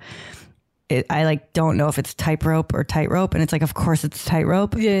laptop. I like don't know if it's tightrope or tightrope, and it's like, of course it's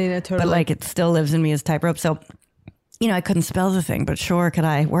tightrope. Yeah, totally. But like it still lives in me as tightrope. So, I couldn't spell the thing, but sure could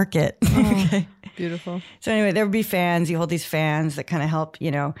I work it. Okay. Beautiful. So anyway, there would be fans. You hold these fans that kind of help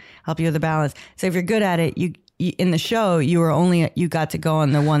you with the balance. So if you're good at it, you in the show, you got to go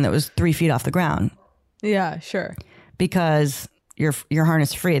on the one that was 3 feet off the ground. Yeah, sure. Because you're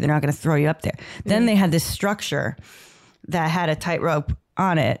harness free. They're not going to throw you up there. Then they had this structure that had a tightrope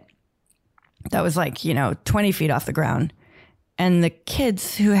on it that was like, 20 feet off the ground. And the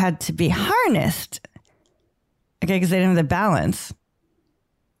kids who had to be harnessed Okay, because they didn't have the balance.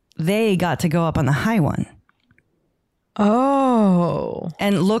 They got to go up on the high one. Oh.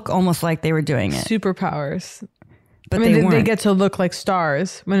 And look almost like they were doing it. Superpowers. But I mean, they they get to look like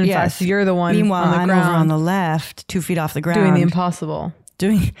stars when in fact you're the one Meanwhile, on the I'm ground over on the left, 2 feet off the ground. doing the impossible.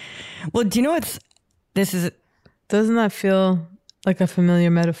 Well, do you know what's... Doesn't that feel like a familiar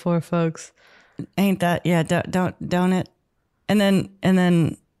metaphor, folks? Ain't that? Yeah, don't it? And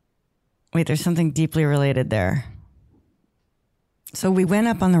then, wait, there's something deeply related there. So we went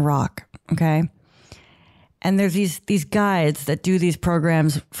up on the rock, okay? And there's these guides that do these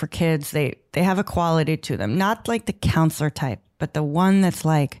programs for kids. They have a quality to them, not like the counselor type, but the one that's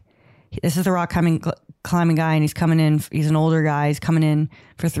like, this is the rock climbing guy, and he's coming in. He's an older guy. He's coming in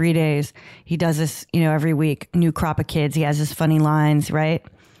for 3 days. He does this, every week, new crop of kids. He has his funny lines, right?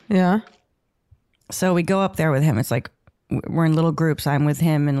 Yeah. So we go up there with him. It's like we're in little groups. I'm with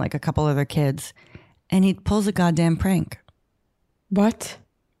him and like a couple other kids, and he pulls a goddamn prank. What?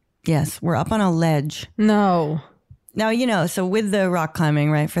 Yes, we're up on a ledge. No. Now, so with the rock climbing,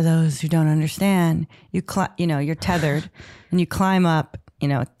 right, for those who don't understand, you're tethered and you climb up,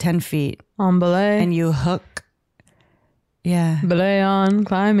 10 feet. On belay. And you hook. Yeah. Belay on,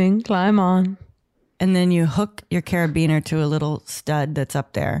 climb on. And then you hook your carabiner to a little stud that's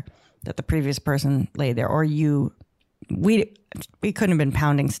up there that the previous person laid there. Or we couldn't have been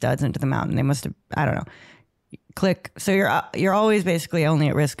pounding studs into the mountain. They must have, I don't know. Click. So you're always basically only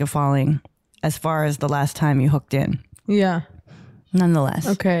at risk of falling as far as the last time you hooked in. Yeah. Nonetheless.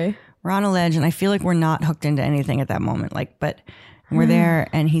 Okay. We're on a ledge and I feel like we're not hooked into anything at that moment. But we're there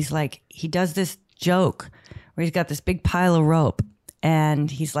and he's like, he does this joke where he's got this big pile of rope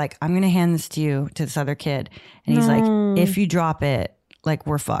and he's like, I'm going to hand this to this other kid. And he's like, if you drop it, like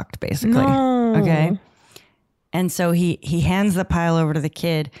we're fucked basically. No. Okay. And so he hands the pile over to the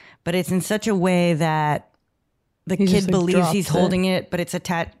kid, but it's in such a way that the kid believes he's holding it, but it's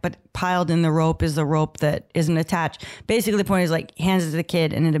attached, but piled in the rope is the rope that isn't attached. Basically, the point is like hands it to the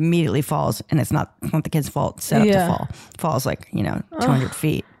kid and it immediately falls, and it's not the kid's fault. It's set up to fall. Falls like 200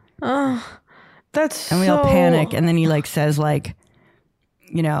 feet. That's and we all panic, and then he like says like,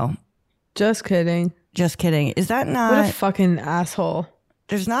 just kidding. Just kidding. Is that not what a fucking asshole?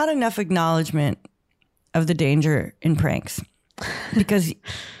 There's not enough acknowledgement of the danger in pranks because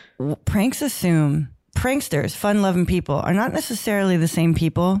pranks assume. Pranksters, fun-loving people, are not necessarily the same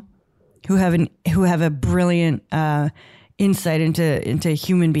people who have a brilliant insight into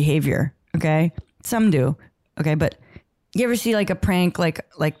human behavior. Okay, some do. Okay, but you ever see like a prank,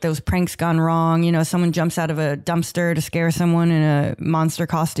 like those pranks gone wrong? Someone jumps out of a dumpster to scare someone in a monster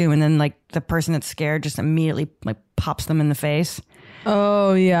costume, and then like the person that's scared just immediately like pops them in the face.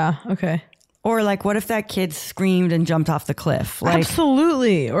 Oh yeah, okay. Or like, what if that kid screamed and jumped off the cliff? Like,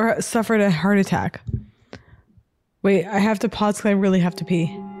 absolutely, or suffered a heart attack. Wait, I have to pause because I really have to pee.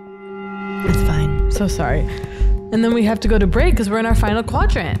 That's fine. So sorry. And then we have to go to break because we're in our final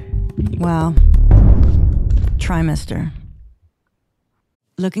quadrant. Wow. Trimester.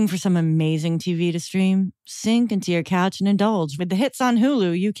 Looking for some amazing TV to stream? Sink into your couch and indulge with the hits on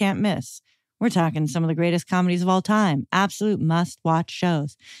Hulu you can't miss. We're talking some of the greatest comedies of all time, absolute must-watch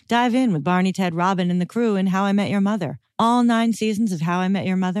shows. Dive in with Barney, Ted, Robin, and the crew in How I Met Your Mother. All 9 seasons of How I Met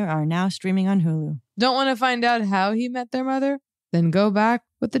Your Mother are now streaming on Hulu. Don't want to find out how he met their mother? Then go back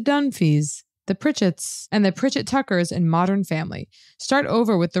with the Dunphys, the Pritchetts, and the Pritchett Tuckers in Modern Family. Start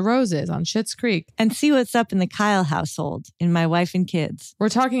over with the Roses on Schitt's Creek. And see what's up in the Kyle household in My Wife and Kids. We're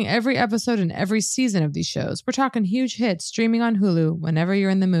talking every episode and every season of these shows. We're talking huge hits streaming on Hulu whenever you're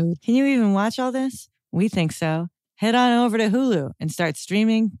in the mood. Can you even watch all this? We think so. Head on over to Hulu and start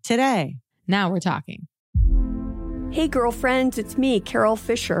streaming today. Now we're talking. Hey girlfriends, it's me, Carol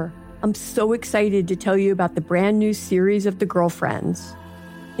Fisher. I'm so excited to tell you about the brand new series of The Girlfriends.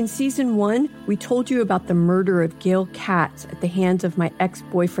 In season 1, we told you about the murder of Gail Katz at the hands of my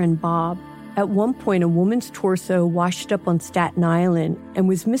ex-boyfriend Bob. At one point, a woman's torso washed up on Staten Island and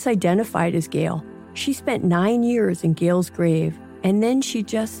was misidentified as Gail. She spent 9 years in Gail's grave, and then she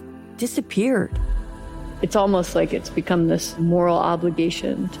just disappeared. It's almost like it's become this moral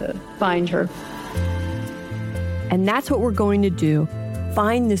obligation to find her. And that's what we're going to do.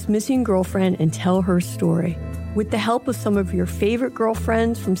 Find this missing girlfriend and tell her story. With the help of some of your favorite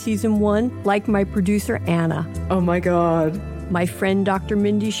girlfriends from season 1, like my producer, Anna. Oh my God. My friend, Dr.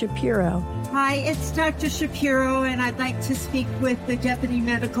 Mindy Shapiro. Hi, it's Dr. Shapiro, and I'd like to speak with the deputy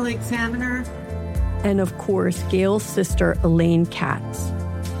medical examiner. And of course, Gail's sister, Elaine Katz.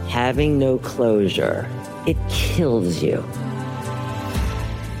 Having no closure, it kills you.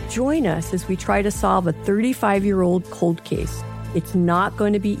 Join us as we try to solve a 35-year-old cold case. It's not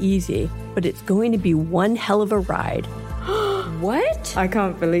going to be easy, but it's going to be one hell of a ride. What? I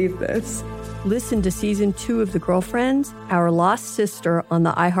can't believe this. Listen to Season 2 of The Girlfriends, Our Lost Sister on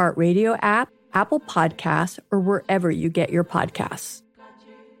the iHeartRadio app, Apple Podcasts, or wherever you get your podcasts.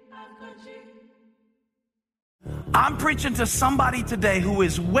 I'm preaching to somebody today who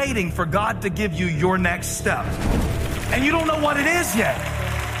is waiting for God to give you your next step. And you don't know what it is yet.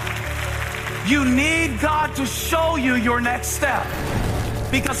 You need God to show you your next step.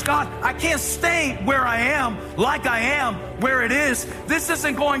 Because God, I can't stay where I am, like I am, where it is. This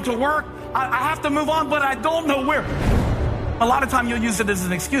isn't going to work. I have to move on, but I don't know where. A lot of time you'll use it as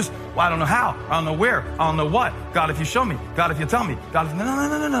an excuse. Well, I don't know how. I don't know where. I don't know what. God, if you show me. God, if you tell me. God, if...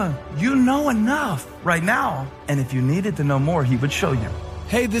 No. You know enough right now. And if you needed to know more, he would show you.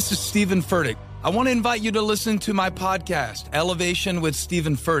 Hey, this is Stephen Furtick. I want to invite you to listen to my podcast, Elevation with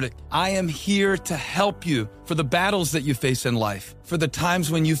Stephen Furtick. I am here to help you for the battles that you face in life, for the times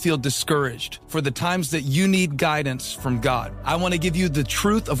when you feel discouraged, for the times that you need guidance from God. I want to give you the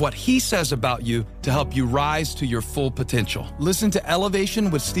truth of what he says about you to help you rise to your full potential. Listen to Elevation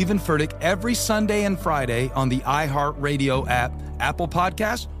with Stephen Furtick every Sunday and Friday on the iHeartRadio app, Apple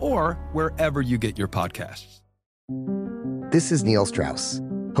Podcasts, or wherever you get your podcasts. This is Neil Strauss,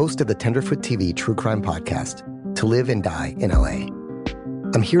 host of the Tenderfoot TV True Crime Podcast, To Live and Die in LA.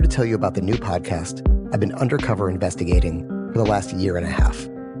 I'm here to tell you about the new podcast I've been undercover investigating for the last year and a half.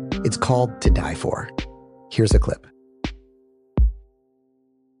 It's called To Die For. Here's a clip.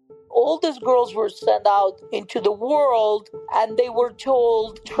 All these girls were sent out into the world and they were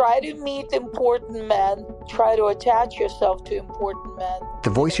told, try to meet important men, try to attach yourself to important men. The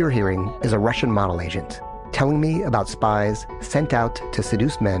voice you're hearing is a Russian model agent telling me about spies sent out to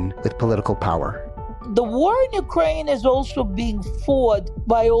seduce men with political power. The war in Ukraine is also being fought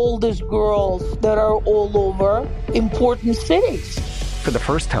by all these girls that are all over important cities. For the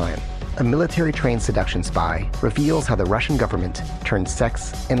first time, a military-trained seduction spy reveals how the Russian government turned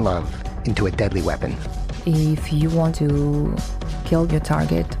sex and love into a deadly weapon. If you want to kill your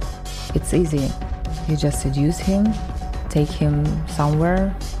target, it's easy. You just seduce him, take him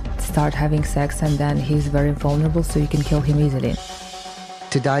somewhere, start having sex, and then he's very vulnerable, so you can kill him easily.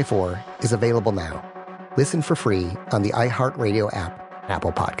 To Die For is available now. Listen for free on the iHeartRadio app,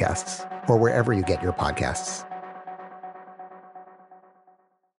 Apple Podcasts, or wherever you get your podcasts.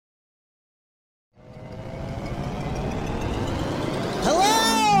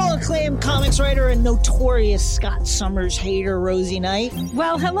 Hello, acclaimed comics writer and notorious Scott Summers hater Rosie Knight.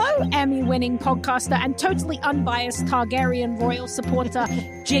 Well, hello, Emmy-winning podcaster and totally unbiased Targaryen royal supporter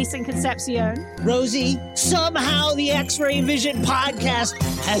Jason Concepcion. Rosie, somehow the X-Ray Vision podcast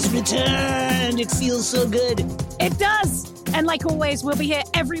has returned. It feels so good. It does. And like always, we'll be here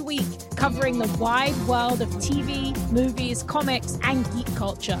every week covering the wide world of TV, movies, comics, and geek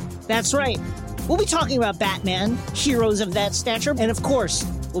culture. That's right. We'll be talking about Batman, heroes of that stature, and of course,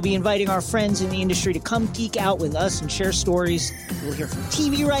 we'll be inviting our friends in the industry to come geek out with us and share stories. We'll hear from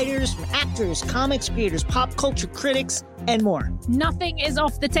TV writers, from actors, comics creators, pop culture critics, and more. Nothing is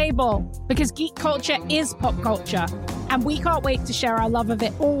off the table because geek culture is pop culture, and we can't wait to share our love of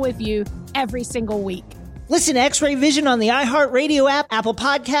it all with you every single week. Listen to X-Ray Vision on the iHeartRadio app, Apple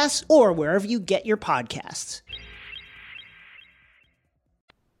Podcasts, or wherever you get your podcasts.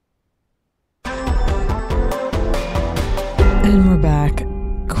 And we're back.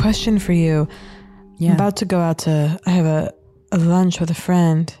 Question for you. Yeah. I'm about to go out to, I have a lunch with a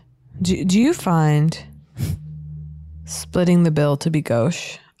friend. Do you find splitting the bill to be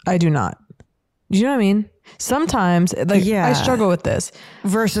gauche? I do not. Do you know what I mean? Sometimes, I struggle with this.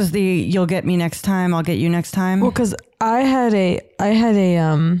 Versus the you'll get me next time, I'll get you next time. Well, because I had a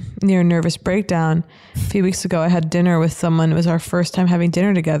near nervous breakdown a few weeks ago. I had dinner with someone. It was our first time having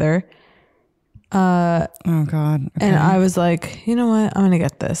dinner together. Oh God. Okay. And I was like, you know what? I'm going to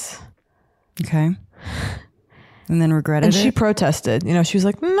get this. Okay. And then regretted and it? And she protested. You know, she was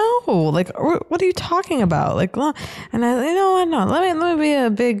like, no, like, what are you talking about? Like, and I, you know what? No, let me be a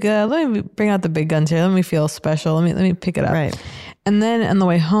big, let me bring out the big guns here. Let me feel special. Let me pick it up. Right. And then on the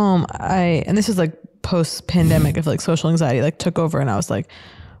way home, and this was like post-pandemic, I feel like social anxiety like took over, and I was like,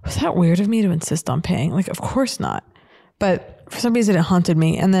 was that weird of me to insist on paying? Like, of course not. But for some reason it haunted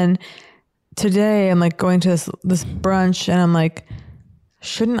me. And then today I'm like going to this brunch, and I'm like,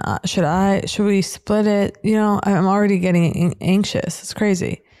 should we split it? You know, I'm already getting anxious. It's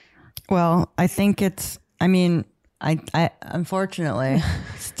crazy. Well, I think I unfortunately,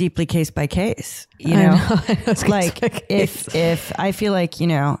 it's deeply case by case, you know, like if I feel like, you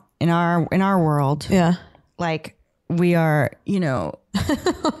know, in our world, yeah, like we are, you know,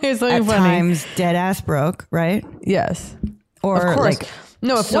 at times dead ass broke, right? Yes. Or of course. like,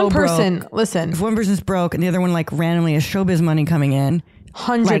 no, if so one person, broke, listen, if one person's broke and the other one like randomly has showbiz money coming in,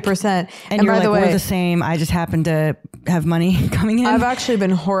 100%. And you're by like, the way, we're the same. I just happen to have money coming in. I've actually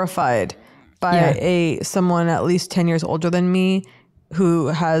been horrified by someone at least 10 years older than me who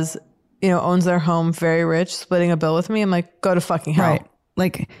has, owns their home, very rich, splitting a bill with me. I'm like, go to fucking hell.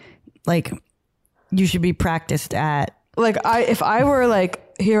 Right. Like you should be practiced at. Like if I were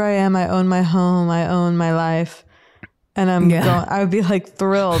like, here I am, I own my home, I own my life. And I would be like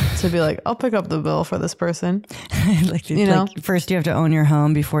thrilled to be like, I'll pick up the bill for this person. Like first you have to own your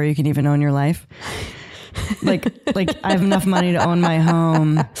home before you can even own your life. like I have enough money to own my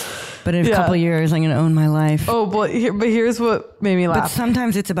home, but in a couple of years I'm going to own my life. Oh, but here's what made me laugh. But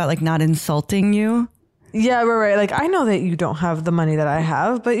sometimes it's about like not insulting you. Yeah, right. Like I know that you don't have the money that I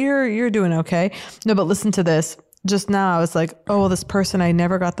have, but you're doing okay. No, but listen to this. Just now I was like, oh, well, this person, I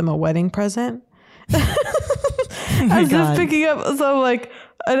never got them a wedding present. I was just picking up. So I'm like,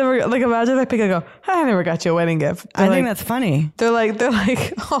 I never, like, imagine if I pick and go, I never got you a wedding gift. I think that's funny. They're like,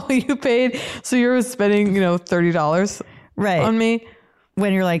 oh, you paid. So you're spending, $30 on me.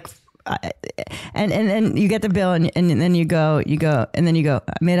 When you're like, and you get the bill and then you go, and then you go,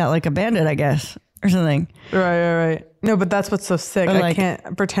 I made out like a bandit, I guess, or something. Right. No, but that's what's so sick. Or I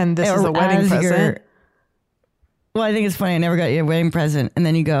can't pretend this is a wedding present. Well, I think it's funny. I never got you a wedding present. And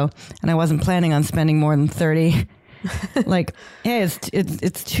then you go, and I wasn't planning on spending more than 30. Like, hey,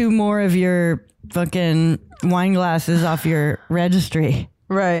 it's 2 more of your fucking wine glasses off your registry.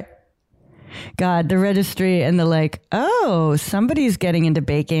 Right. God, the registry and the like, oh, somebody's getting into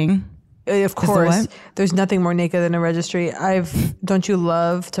baking. Of course. There's nothing more naked than a registry. I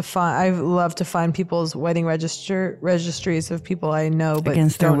love to find people's wedding registries of people I know but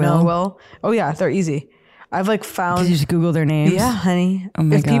against their don't will. know well. Oh yeah, they're easy. I've like found. Did you just Google their names? Yeah, honey. Oh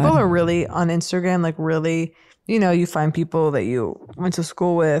my God. If people are really on Instagram, like really, you find people that you went to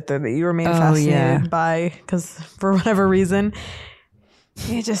school with or that you remain fascinated by because for whatever reason,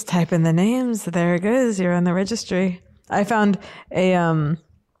 you just type in the names. There it goes. You're on the registry. I found a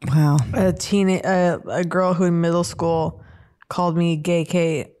girl who in middle school called me Gay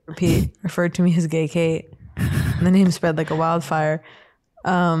Kate. Referred to me as Gay Kate. And the name spread like a wildfire.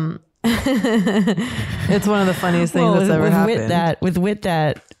 It's one of the funniest things that's ever happened. With wit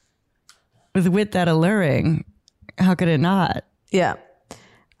that alluring, how could it not? Yeah.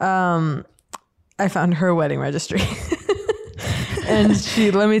 I found her wedding registry. And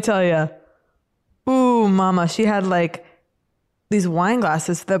let me tell you, ooh, mama, she had like these wine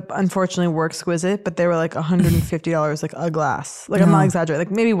glasses that unfortunately were exquisite, but they were like $150 like a glass. Like, I'm not exaggerating,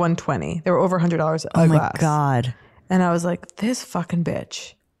 like maybe $120. They were over $100 a glass. Oh my God. And I was like, this fucking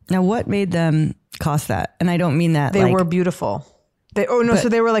bitch. Now, what made them cost that? And I don't mean that. They were beautiful. So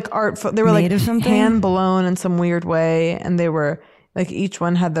they were like they were like hand blown in some weird way. And they were like, each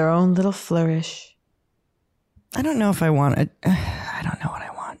one had their own little flourish. I don't know if I want it. I don't know what I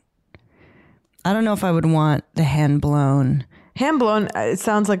want. I don't know if I would want the hand blown. Hand blown, it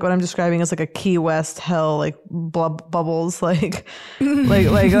sounds like what I'm describing is like a Key West hell, like bubbles, like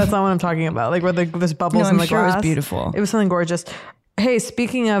that's not what I'm talking about. Like where there's bubbles in the glass. It was beautiful. It was something gorgeous. Hey,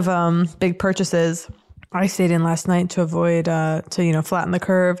 speaking of big purchases, I stayed in last night to avoid flatten the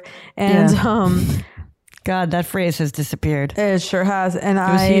curve, and God, that phrase has disappeared. It sure has, and it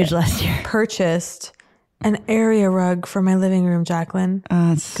was huge last year. Purchased an area rug for my living room, Jacqueline,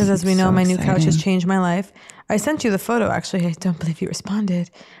 because as we know, my new couch has changed my life. I sent you the photo, actually. I don't believe you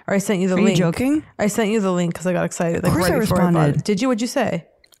responded. Or I sent you the link. Are you joking? I sent you the link because I got excited. Of course I responded. Did you? What'd you say?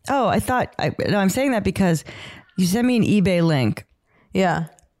 Oh, I'm saying that because you sent me an eBay link. Yeah.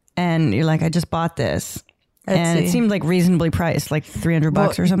 And you're like, I just bought this. Etsy. And it seemed like reasonably priced, like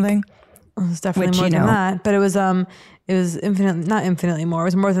 $300 or something. It was definitely more than that. But it was not infinitely more. It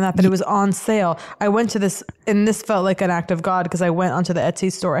was more than that, but it was on sale. I went to this, and this felt like an act of God because I went onto the Etsy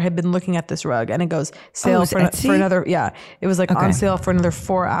store. I had been looking at this rug, and it goes sale for another. Yeah, it was like on sale for another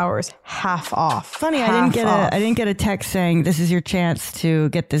 4 hours, half off. Funny, I didn't get a text saying this is your chance to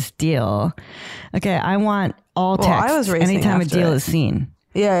get this deal. Okay, I want all text. I was racing anytime a after deal it. is seen.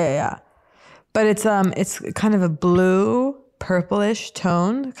 Yeah. But it's kind of a blue purplish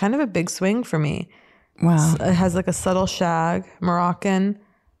tone, kind of a big swing for me. Wow. It has like a subtle shag, Moroccan.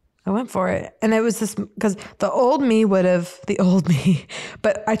 I went for it. And it was this, because the old me,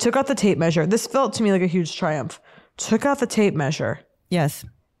 but I took out the tape measure. This felt to me like a huge triumph. Took out the tape measure. Yes.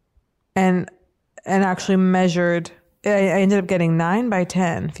 And actually measured, I ended up getting 9 by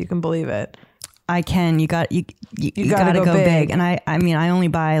 10, if you can believe it. I can. You got to go big. And I mean, I only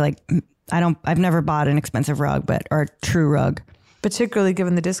buy I've never bought an expensive rug, or a true rug. Particularly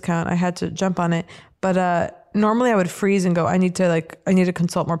given the discount, I had to jump on it. But normally I would freeze and go, I need to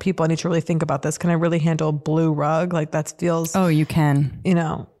consult more people. I need to really think about this. Can I really handle a blue rug? Like that feels. Oh, you can. You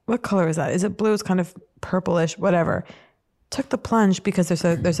know, what color is that? Is it blue? It's kind of purplish, whatever. Took the plunge because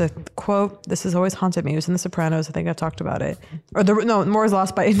there's a quote. This has always haunted me. It was in The Sopranos. I think I've talked about it. More is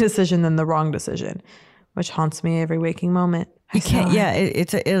lost by indecision than the wrong decision, which haunts me every waking moment. You can't. Yeah,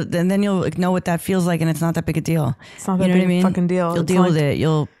 and then you'll know what that feels like, and it's not that big a deal. It's not that big a fucking deal. You'll deal with it.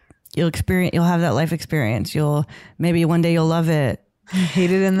 You'll experience. You'll have that life experience. Maybe one day you'll love it.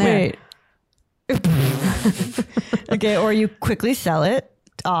 Hate it in there. Wait. Okay, or you quickly sell it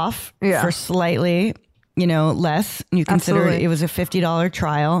off for slightly, less. And you consider it was a $50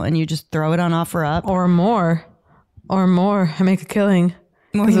 trial, and you just throw it on OfferUp or more. I make a killing.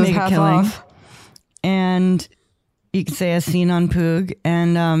 You make a killing, off. And you can say a scene on Poog,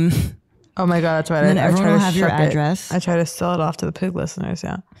 and oh my God, that's right. And then everyone will have your address. I try to sell it off to the Poog listeners.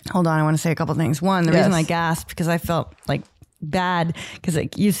 Yeah. Hold on, I want to say a couple things. One, the reason I gasped because I felt like bad because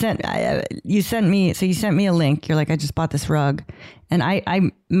you sent me a link. You're like, I just bought this rug, and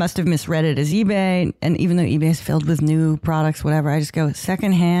I must have misread it as eBay. And even though eBay is filled with new products, whatever, I just go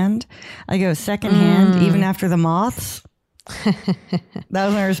secondhand. Even after the moths. That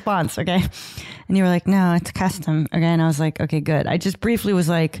was my response. Okay. And you were like, no, it's custom. Okay. And I was like, okay, good. I just briefly was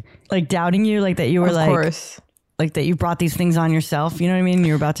like doubting you, like that you were of course. Like that you brought these things on yourself. You know what I mean?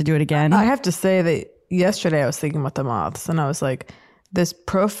 You were about to do it again. I have to say that yesterday I was thinking about the moths, and I was like, this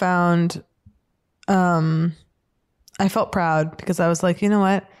profound, I felt proud because I was like, you know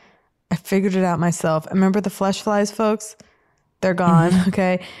what? I figured it out myself. Remember the flesh flies, folks? They're gone.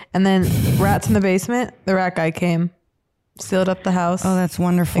 Okay. And then rats in the basement, the rat guy came. Sealed up the house. Oh, that's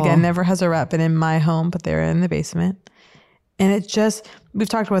wonderful. Again, never has a rat been in my home, but they're in the basement. And we've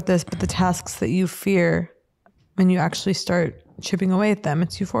talked about this, but the tasks that you fear when you actually start chipping away at them,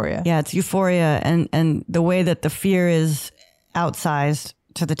 it's euphoria. Yeah, it's euphoria. And the way that the fear is outsized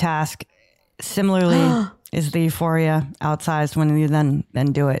to the task, similarly is the euphoria outsized when you then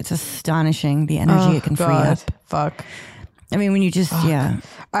do it. It's astonishing the energy it can free up. Fuck. I mean, when you just, I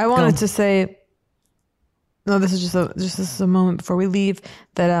wanted to say, no, this is a moment before we leave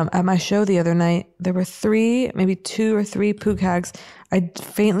that at my show the other night, there were maybe 2 or 3 Poog hags. I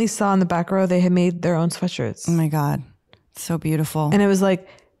faintly saw in the back row they had made their own sweatshirts. Oh my God. So beautiful. And it was like,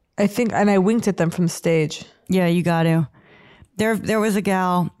 I winked at them from the stage. Yeah, you got to. There was a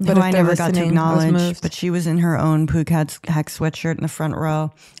gal who I never got to acknowledge, but she was in her own Poog hag sweatshirt in the front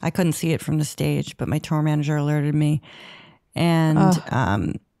row. I couldn't see it from the stage, but my tour manager alerted me.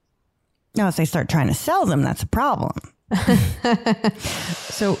 And if they start trying to sell them, that's a problem.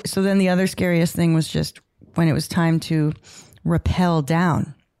 So then the other scariest thing was just when it was time to rappel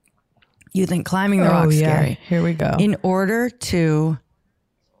down. You think climbing the rock's scary. Here we go. In order to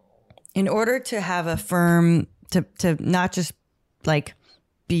have a firm, to not just like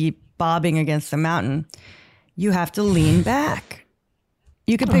be bobbing against the mountain, you have to lean back.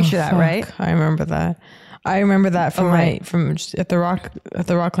 You can picture that, right? I remember that. From at the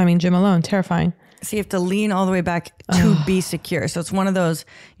rock climbing gym alone. Terrifying. So you have to lean all the way back to be secure. So it's one of those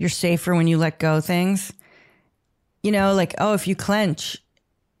you're safer when you let go things. Like, if you clench,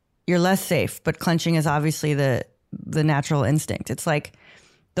 you're less safe. But clenching is obviously the natural instinct. It's like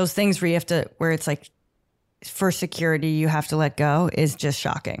those things where it's like for security you have to let go is just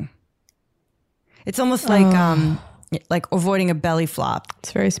shocking. It's almost like avoiding a belly flop.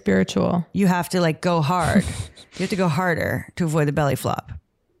 It's very spiritual. You have to like go hard. You have to go harder to avoid the belly flop.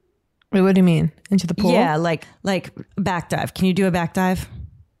 Wait, what do you mean? Into the pool? Yeah, like back dive. Can you do a back dive?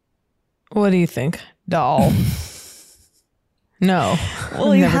 What do you think, doll? No.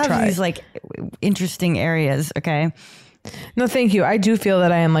 Well, you have these like interesting areas. Okay. No, thank you. I do feel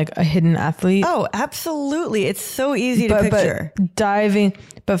that I am like a hidden athlete. Oh, absolutely. It's so easy to picture. But diving,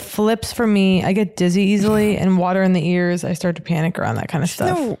 but flips for me, I get dizzy easily, and water in the ears, I start to panic around that kind of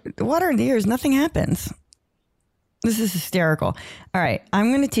stuff. No, water in the ears, nothing happens. This is hysterical. All right, I'm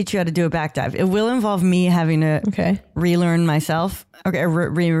going to teach you how to do a back dive. It will involve me having to relearn myself. Okay,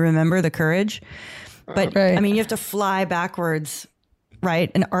 remember the courage. But I mean, you have to fly backwards, right?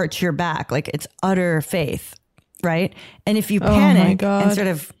 And arch your back. Like it's utter faith. Right. And if you panic and sort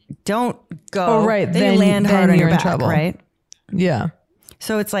of don't go, then you land hard on your back, trouble. Right? Yeah.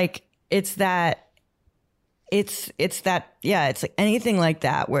 So it's like, it's like anything like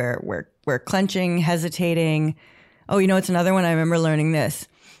that where clenching, hesitating. Oh, it's another one. I remember learning this.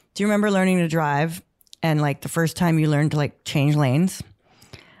 Do you remember learning to drive and like the first time you learned to like change lanes?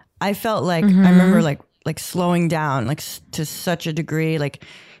 I felt like, I remember like slowing down like to such a degree, like,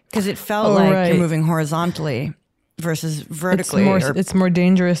 because it felt like you're moving horizontally. versus vertically. It's more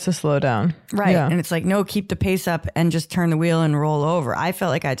dangerous to slow down. Right. Yeah. And it's like, no, keep the pace up and just turn the wheel and roll over. I felt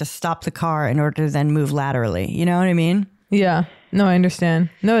like I just stopped the car in order to then move laterally. You know what I mean? Yeah. No, I understand.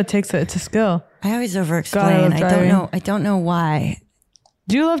 No, it's a skill. I always over-explain. I don't know why.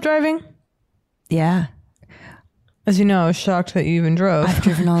 Do you love driving? Yeah. As you know, I was shocked that you even drove. I've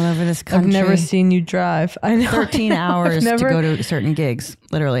driven all over this country. I've never seen you drive. I know. 13 hours to go to certain gigs,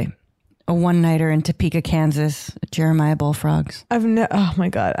 literally. A one-nighter in Topeka, Kansas, Jeremiah Bullfrogs. Oh my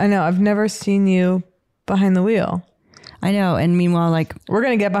God. I know. I've never seen you behind the wheel. I know. And meanwhile, like... We're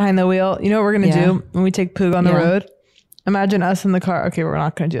going to get behind the wheel. You know what we're going to do when we take Poog on the road? Imagine us in the car. Okay, we're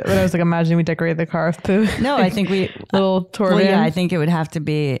not going to do it. But I was like, imagine we decorate the car with Poog. No, I think we... little tour van. Yeah, I think it would have to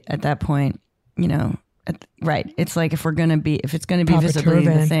be at that point, you know... Right. It's like if it's going to be Papa visibly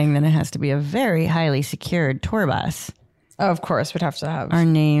Turban. the thing, then it has to be a very highly secured tour bus. Oh, of course, we'd have to have our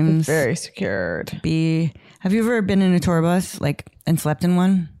names very secured. Have you ever been in a tour bus and slept in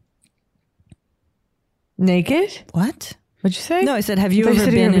one? Naked? What? What'd you say? No, I said, have you ever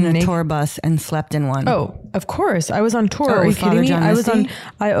been in a tour bus and slept in one? Oh, of course. I was on tour. Are you Father kidding me? John Misty?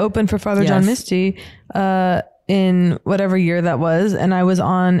 I opened for Father John Misty in whatever year that was, and I was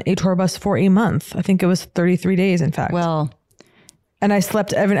on a tour bus for a month. I think it was 33 days, in fact. Well, and I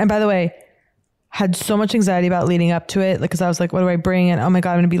slept and by the way, had so much anxiety about leading up to it, because I was like, what do I bring? And oh my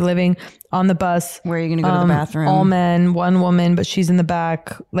God, I'm going to be living on the bus. Where are you going to go to the bathroom? All men, one woman, but she's in the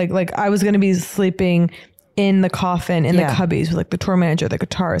back. Like I was going to be sleeping in the coffin, in the cubbies with like the tour manager, the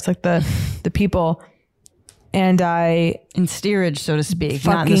guitarist, like the people. And in steerage, so to speak.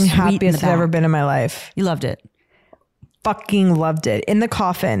 Fucking happiest I've ever been in my life. You loved it. Fucking loved it. In the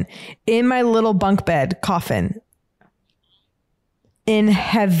coffin, in my little bunk bed coffin, in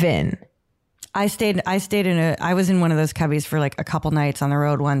heaven. I was in one of those cubbies for like a couple nights on the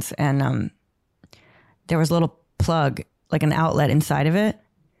road once, and there was a little plug, like an outlet inside of it.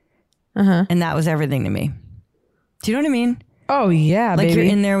 And that was everything to me. Do you know what I mean? Oh yeah, like baby.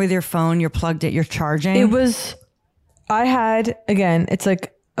 You're in there with your phone, you're plugged in, you're charging. I had, again, it's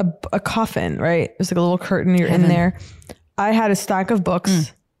like a coffin, right? It's like a little curtain, you're in there. I had a stack of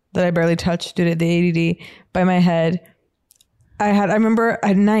books that I barely touched due to the ADD by my head. I remember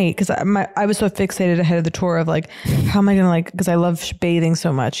at night, because I was so fixated ahead of the tour of like, how am I going to because I love bathing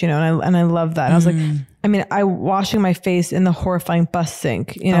so much, you know, and I love that. And I was like, I washing my face in the horrifying bus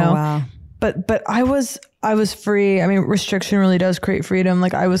sink, you know, wow. But I was free. I mean, restriction really does create freedom.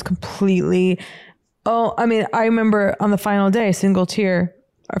 Like I was completely, I remember on the final day, single tear,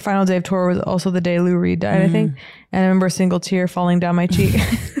 our final day of tour was also the day Lou Reed died, I think. And I remember a single tear falling down my cheek.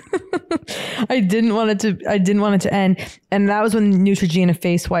 I didn't want it to end. And that was when Neutrogena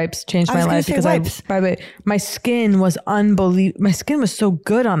face wipes changed my life, because by the way, my skin was unbelievable. My skin was so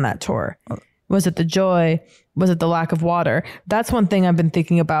good on that tour. Was it the joy? Was it the lack of water? That's one thing I've been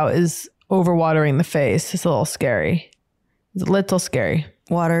thinking about, is overwatering the face. It's a little scary. It's a little scary.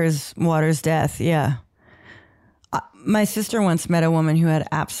 Water's death. Yeah. My sister once met a woman who had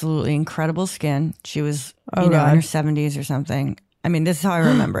absolutely incredible skin. She was, in her 70s or something. I mean, this is how I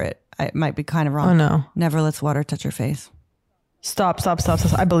remember it. I might be kind of wrong. Oh no. Never lets water touch her face. Stop.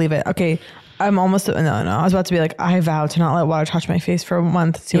 I believe it. Okay. I'm almost, no. I was about to be like, I vow to not let water touch my face for a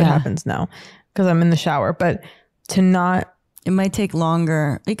month. See what happens now. Because I'm in the shower. But to not. It might take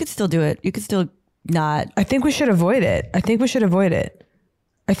longer. You could still do it. You could still not. I think we should avoid it. I think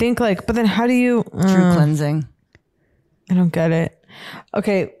but then how do you. True cleansing. I don't get it.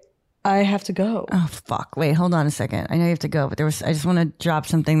 Okay. I have to go. Oh, fuck. Wait, hold on a second. I know you have to go, but I just want to drop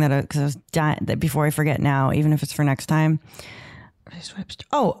something because I was dying, that before I forget now, even if it's for next time.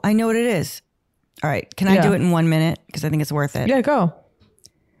 Oh, I know what it is. All right. Can I do it in 1 minute? Because I think it's worth it. Yeah, go.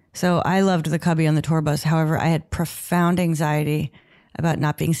 So I loved the cubby on the tour bus. However, I had profound anxiety about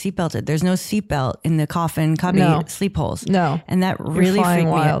not being seatbelted. There's no seatbelt in the coffin cubby sleep holes. No. And that really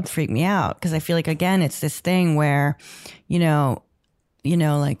freaked me out, because I feel like, again, it's this thing where,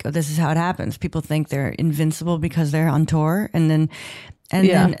 like, oh, this is how it happens. People think they're invincible because they're on tour. And then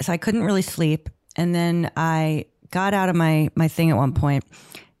so I couldn't really sleep. And then I got out of my thing at one point,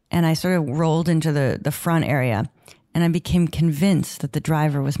 and I sort of rolled into the front area, and I became convinced that the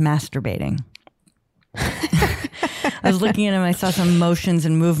driver was masturbating. I was looking at him, I saw some motions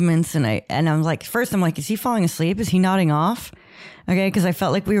and movements, and I'm like, first I'm like, is he falling asleep? Is he nodding off? Okay. Cause I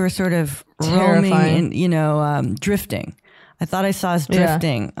felt like we were sort of roaming and, drifting. I thought I saw us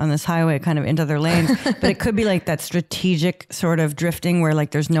drifting on this highway kind of into their lanes, but it could be like that strategic sort of drifting where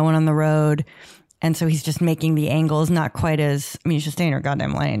like there's no one on the road. And so he's just making the angles not quite as, you should stay in your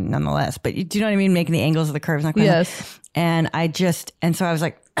goddamn lane nonetheless, but do you know what I mean? Making the angles of the curves not quite. Yes. And so I was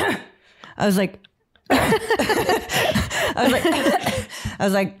like, I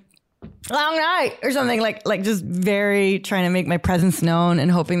was like, long night or something, like just very trying to make my presence known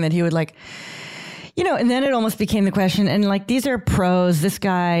and hoping that he would like, you know, and then it almost became the question. And like, these are pros. This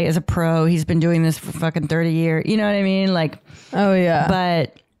guy is a pro. He's been doing this for fucking 30 years. You know what I mean? Like, oh yeah.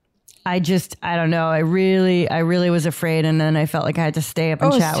 But I don't know. I really was afraid. And then I felt like I had to stay up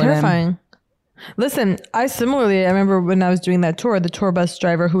and chat with him. Listen, I remember when I was doing that tour, the tour bus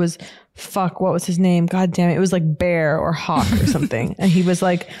driver who was, what was his name? God damn it. It was like Bear or Hawk or something. And he was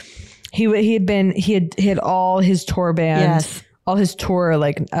like, he had all his tour bands, yes. all his tour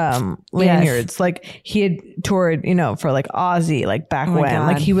like lanyards. Yes. Like he had toured, you know, for like Ozzy, like back when. God.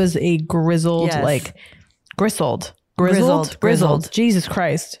 Like he was a grizzled, yes. like grizzled. Jesus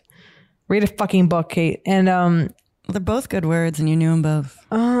Christ. Read a fucking book, Kate. And they're both good words, and you knew them both.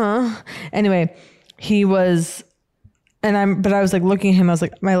 Anyway, he was, but I was like looking at him. I was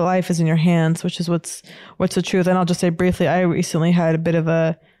like, my life is in your hands, which is what's the truth. And I'll just say briefly, I recently had a bit of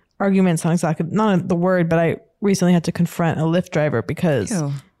a argument. It's not exactly not the word, but I recently had to confront a Lyft driver because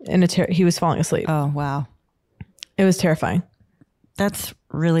he was falling asleep. Oh wow, it was terrifying. That's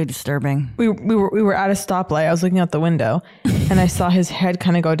really disturbing. We were at a stoplight. I was looking out the window and I saw his head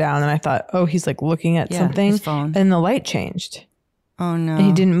kind of go down and I thought, oh, he's like looking at something. His phone. And the light changed. Oh no. And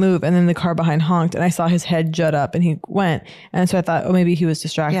he didn't move. And then the car behind honked and I saw his head jut up and he went. And so I thought, oh, maybe he was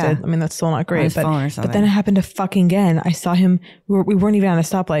distracted. Yeah. I mean, that's still not great. But then it happened to fucking again. I saw him. We weren't even on a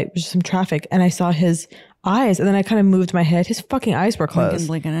stoplight. It was just some traffic. And I saw his eyes. And then I kind of moved my head. His fucking eyes were closed.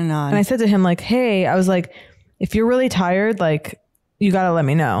 Blinking and nodding. And I said to him like, hey, I was like, if you're really tired, like, you got to let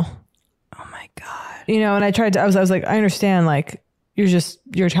me know. Oh my God. You know, and I was like, I understand, like,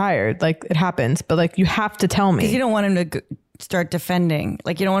 you're tired. Like, it happens. But, like, you have to tell me. Because you don't want him to start defending.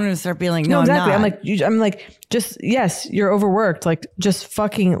 Like, you don't want him to start being like, no, exactly. I'm not. I'm like, just, yes, you're overworked. Like, just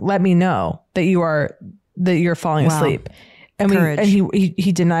fucking let me know that you're falling asleep. And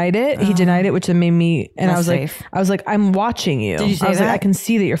he denied it. He denied it, which then made me, and I was like, I'm watching you. Did you say I was that? like, I can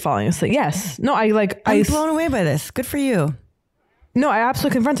see that you're falling asleep. Yes. No, I'm blown away by this. Good for you. No, I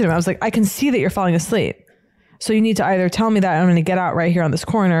absolutely confronted him. I was like, I can see that you're falling asleep. So you need to either tell me that I'm going to get out right here on this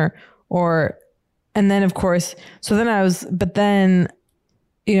corner and then of course, but then,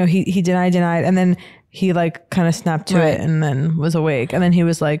 you know, he denied. And then he like kind of snapped to it and then was awake. And then he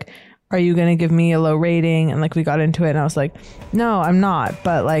was like, are you going to give me a low rating? And like, we got into it and I was like, no, I'm not.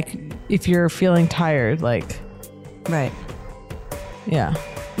 But like, if you're feeling tired, like. Right. Yeah.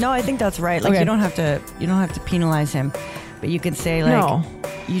 No, I think that's right. Like you don't have to penalize him. But you can say like, no.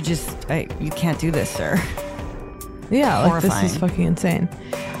 You can't do this, sir. Yeah, like this is fucking insane.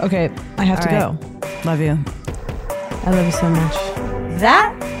 Okay, I have to go. Love you. I love you so much.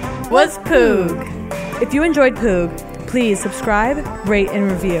 That was Poog. If you enjoyed Poog, please subscribe, rate,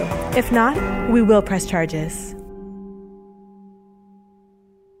 and review. If not, we will press charges.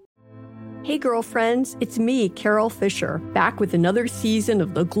 Hey girlfriends, it's me, Carol Fisher, back with another season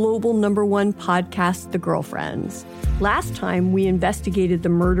of the global #1 podcast, The Girlfriends. Last time, we investigated the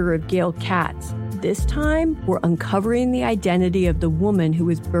murder of Gail Katz. This time, we're uncovering the identity of the woman who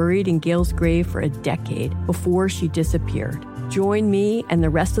was buried in Gail's grave for a decade before she disappeared. Join me and the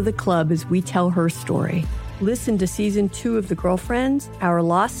rest of the club as we tell her story. Listen to Season 2 of The Girlfriends, Our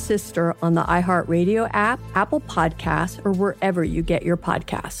Lost Sister on the iHeartRadio app, Apple Podcasts, or wherever you get your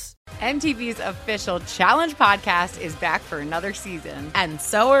podcasts. MTV's official Challenge podcast is back for another season. And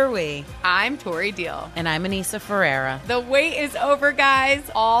so are we. I'm Tori Deal. And I'm Anissa Ferreira. The wait is over, guys.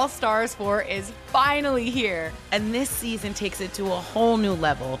 All Stars 4 is finally here. And this season takes it to a whole new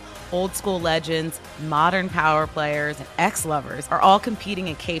level. Old school legends, modern power players, and ex-lovers are all competing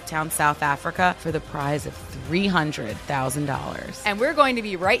in Cape Town, South Africa for the prize of $300,000. And we're going to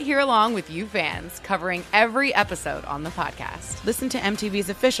be right here along with you fans, covering every episode on the podcast. Listen to MTV's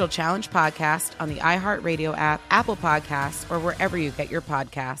official Challenge podcast on the iHeartRadio app, Apple Podcasts, or wherever you get your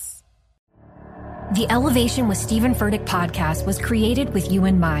podcasts. The Elevation with Stephen Furtick podcast was created with you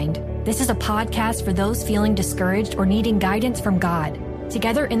in mind. This is a podcast for those feeling discouraged or needing guidance from God.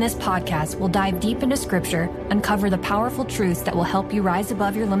 Together in this podcast, we'll dive deep into scripture, uncover the powerful truths that will help you rise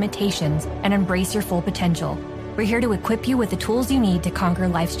above your limitations and embrace your full potential. We're here to equip you with the tools you need to conquer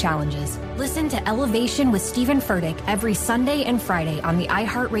life's challenges. Listen to Elevation with Stephen Furtick every Sunday and Friday on the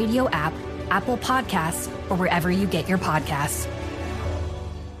iHeartRadio app, Apple Podcasts, or wherever you get your podcasts.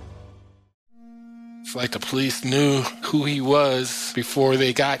 It's like the police knew who he was before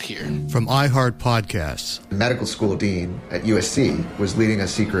they got here. From iHeart Podcasts. The medical school dean at USC was leading a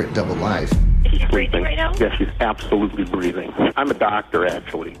secret double life. Is she breathing right now? Yes, she's absolutely breathing. I'm a doctor,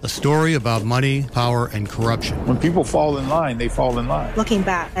 actually. A story about money, power, and corruption. When people fall in line, they fall in line. Looking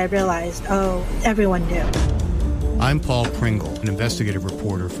back, I realized, everyone knew. I'm Paul Pringle, an investigative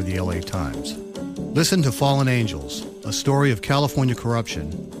reporter for the LA Times. Listen to Fallen Angels, a story of California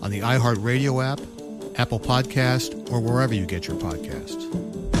corruption on the iHeartRadio app, Apple Podcast, or wherever you get your podcasts.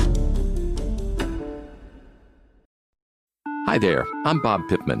 Hi there, I'm Bob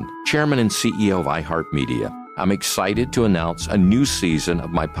Pittman, Chairman and CEO of iHeartMedia. I'm excited to announce a new season of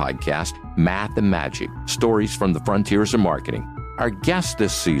my podcast, Math and Magic, Stories from the Frontiers of Marketing. Our guests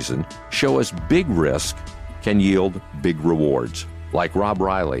this season show us big risk can yield big rewards, like Rob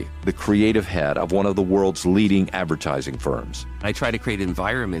Riley, the creative head of one of the world's leading advertising firms. I try to create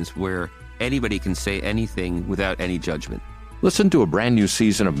environments where anybody can say anything without any judgment. Listen to a brand new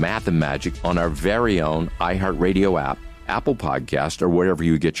season of Math and Magic on our very own iHeartRadio app, Apple Podcast, or wherever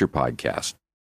you get your podcast.